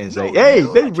watching and say, "Hey,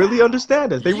 they really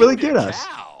understand us. They really get us."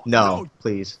 No,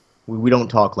 please. We don't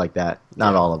talk like that.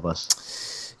 Not all of us.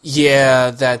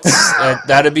 Yeah,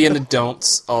 that'd be in the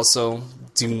don'ts. Also,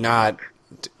 do not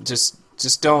just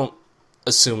don't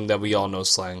assume that we all know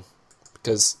slang,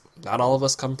 because not all of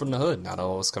us come from the hood. Not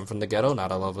all of us come from the ghetto.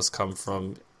 Not all of us come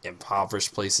from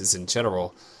impoverished places in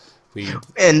general.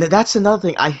 And that's another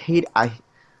thing I hate.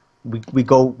 We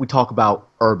talk about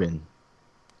urban.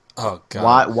 Oh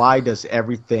God! Why does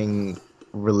everything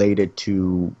related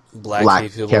to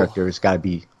black people, characters gotta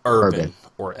be urban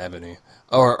or ebony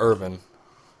or urban?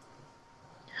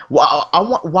 Well,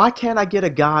 why can't I get a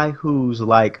guy who's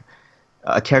like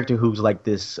a character who's like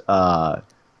this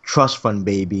trust fund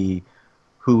baby,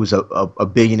 who's a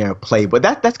billionaire playboy?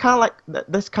 That's kind of like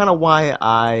that's kind of why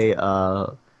I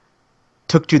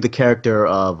took to the character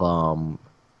of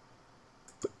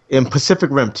in Pacific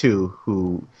Rim 2,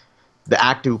 who the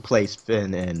actor who plays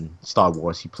Finn in Star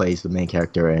Wars. He plays the main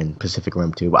character in Pacific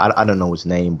Rim 2. I don't know his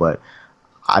name, but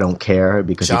I don't care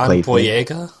because John he played Boyega?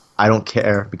 Finn. I don't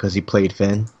care because he played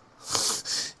Finn.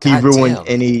 He God ruined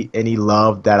damn. any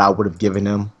love that I would have given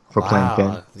him for playing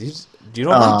Finn. You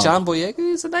don't like John Boyega?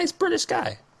 He's a nice British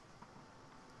guy.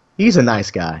 He's a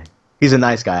nice guy. He's a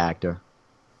nice guy actor.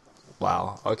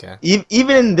 Wow. Okay.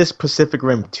 Even in this Pacific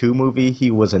Rim 2 movie, he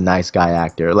was a nice guy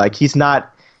actor. Like he's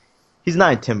not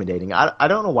intimidating. I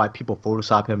don't know why people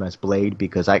Photoshop him as Blade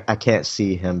because I can't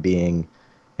see him being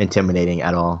intimidating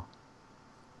at all.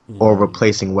 Or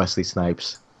replacing Wesley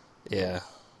Snipes. Yeah.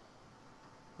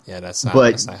 Yeah, that's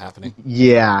not happening.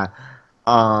 Yeah.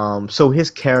 So his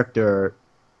character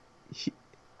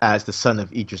as the son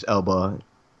of Idris Elba,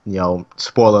 you know,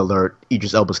 spoiler alert,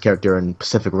 Idris Elba's character in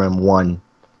Pacific Rim 1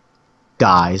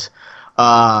 dies.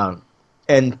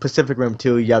 In Pacific Rim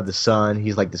 2, you have the son.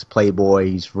 He's like this playboy.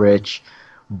 He's rich.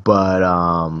 But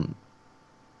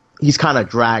he's kind of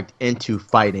dragged into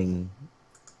fighting,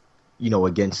 you know,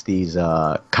 against these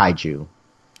kaiju.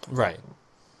 Right.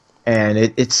 And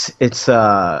it's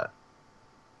a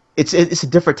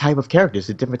different type of character. It's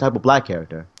a different type of black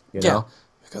character. You know?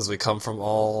 Because we come from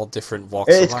all different walks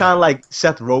of life. It's kind of like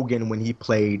Seth Rogen when he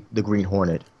played the Green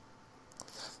Hornet.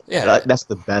 Yeah. That's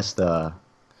the best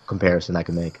comparison I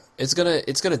can make. It's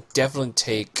gonna definitely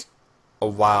take a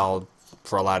while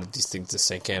for a lot of these things to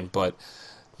sink in, but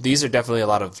these are definitely a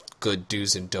lot of good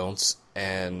do's and don'ts,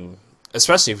 and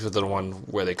especially for the one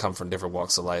where they come from different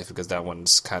walks of life, because that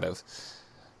one's kind of...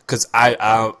 Because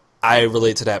I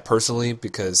relate to that personally,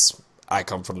 because I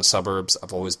come from the suburbs.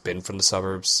 I've always been from the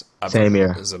suburbs. Same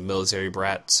here. As a military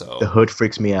brat, so... The hood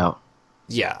freaks me out.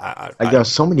 Yeah. There are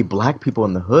so many black people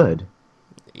in the hood.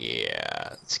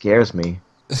 Yeah. It scares me.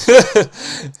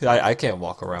 I can't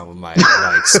walk around with my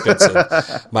expensive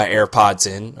my AirPods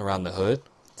in around the hood.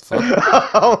 Fuck.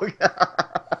 Oh God!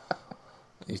 Are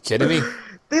you kidding me?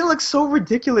 They look so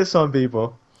ridiculous on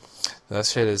people. That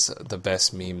shit is the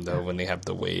best meme though when they have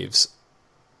the waves.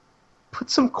 Put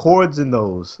some cords in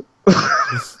those.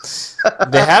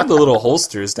 They have the little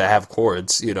holsters that have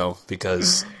cords, you know,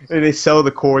 because and they sell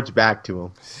the cords back to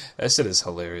them. That shit is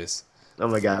hilarious. Oh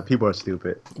my God, people are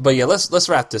stupid. But yeah, let's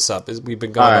wrap this up. We've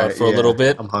been going on for a little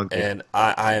bit. I'm hungry. And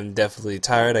I am definitely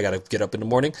tired. I got to get up in the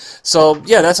morning. So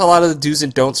yeah, that's a lot of the do's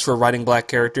and don'ts for writing black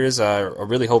characters. I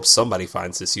really hope somebody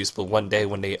finds this useful one day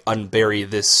when they unbury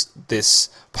this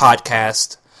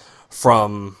podcast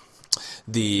from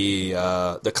the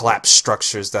collapsed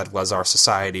structures that was our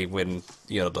society when,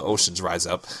 you know, the oceans rise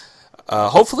up.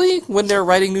 Hopefully, when they're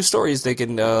writing new stories, they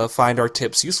can find our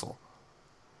tips useful.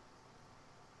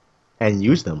 And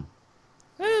use them.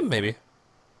 Maybe.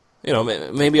 You know,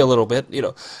 maybe a little bit. You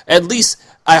know, at least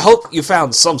I hope you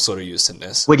found some sort of use in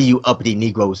this. What do you uppity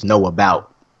Negroes know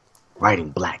about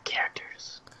writing black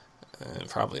characters?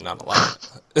 Probably not a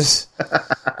lot.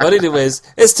 But anyways,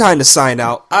 it's time to sign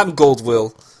out. I'm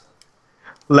Goldwill.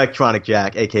 Electronic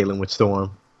Jack, a.k.a. Linwood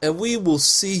Storm. And we will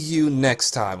see you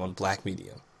next time on Black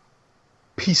Medium.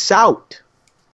 Peace out.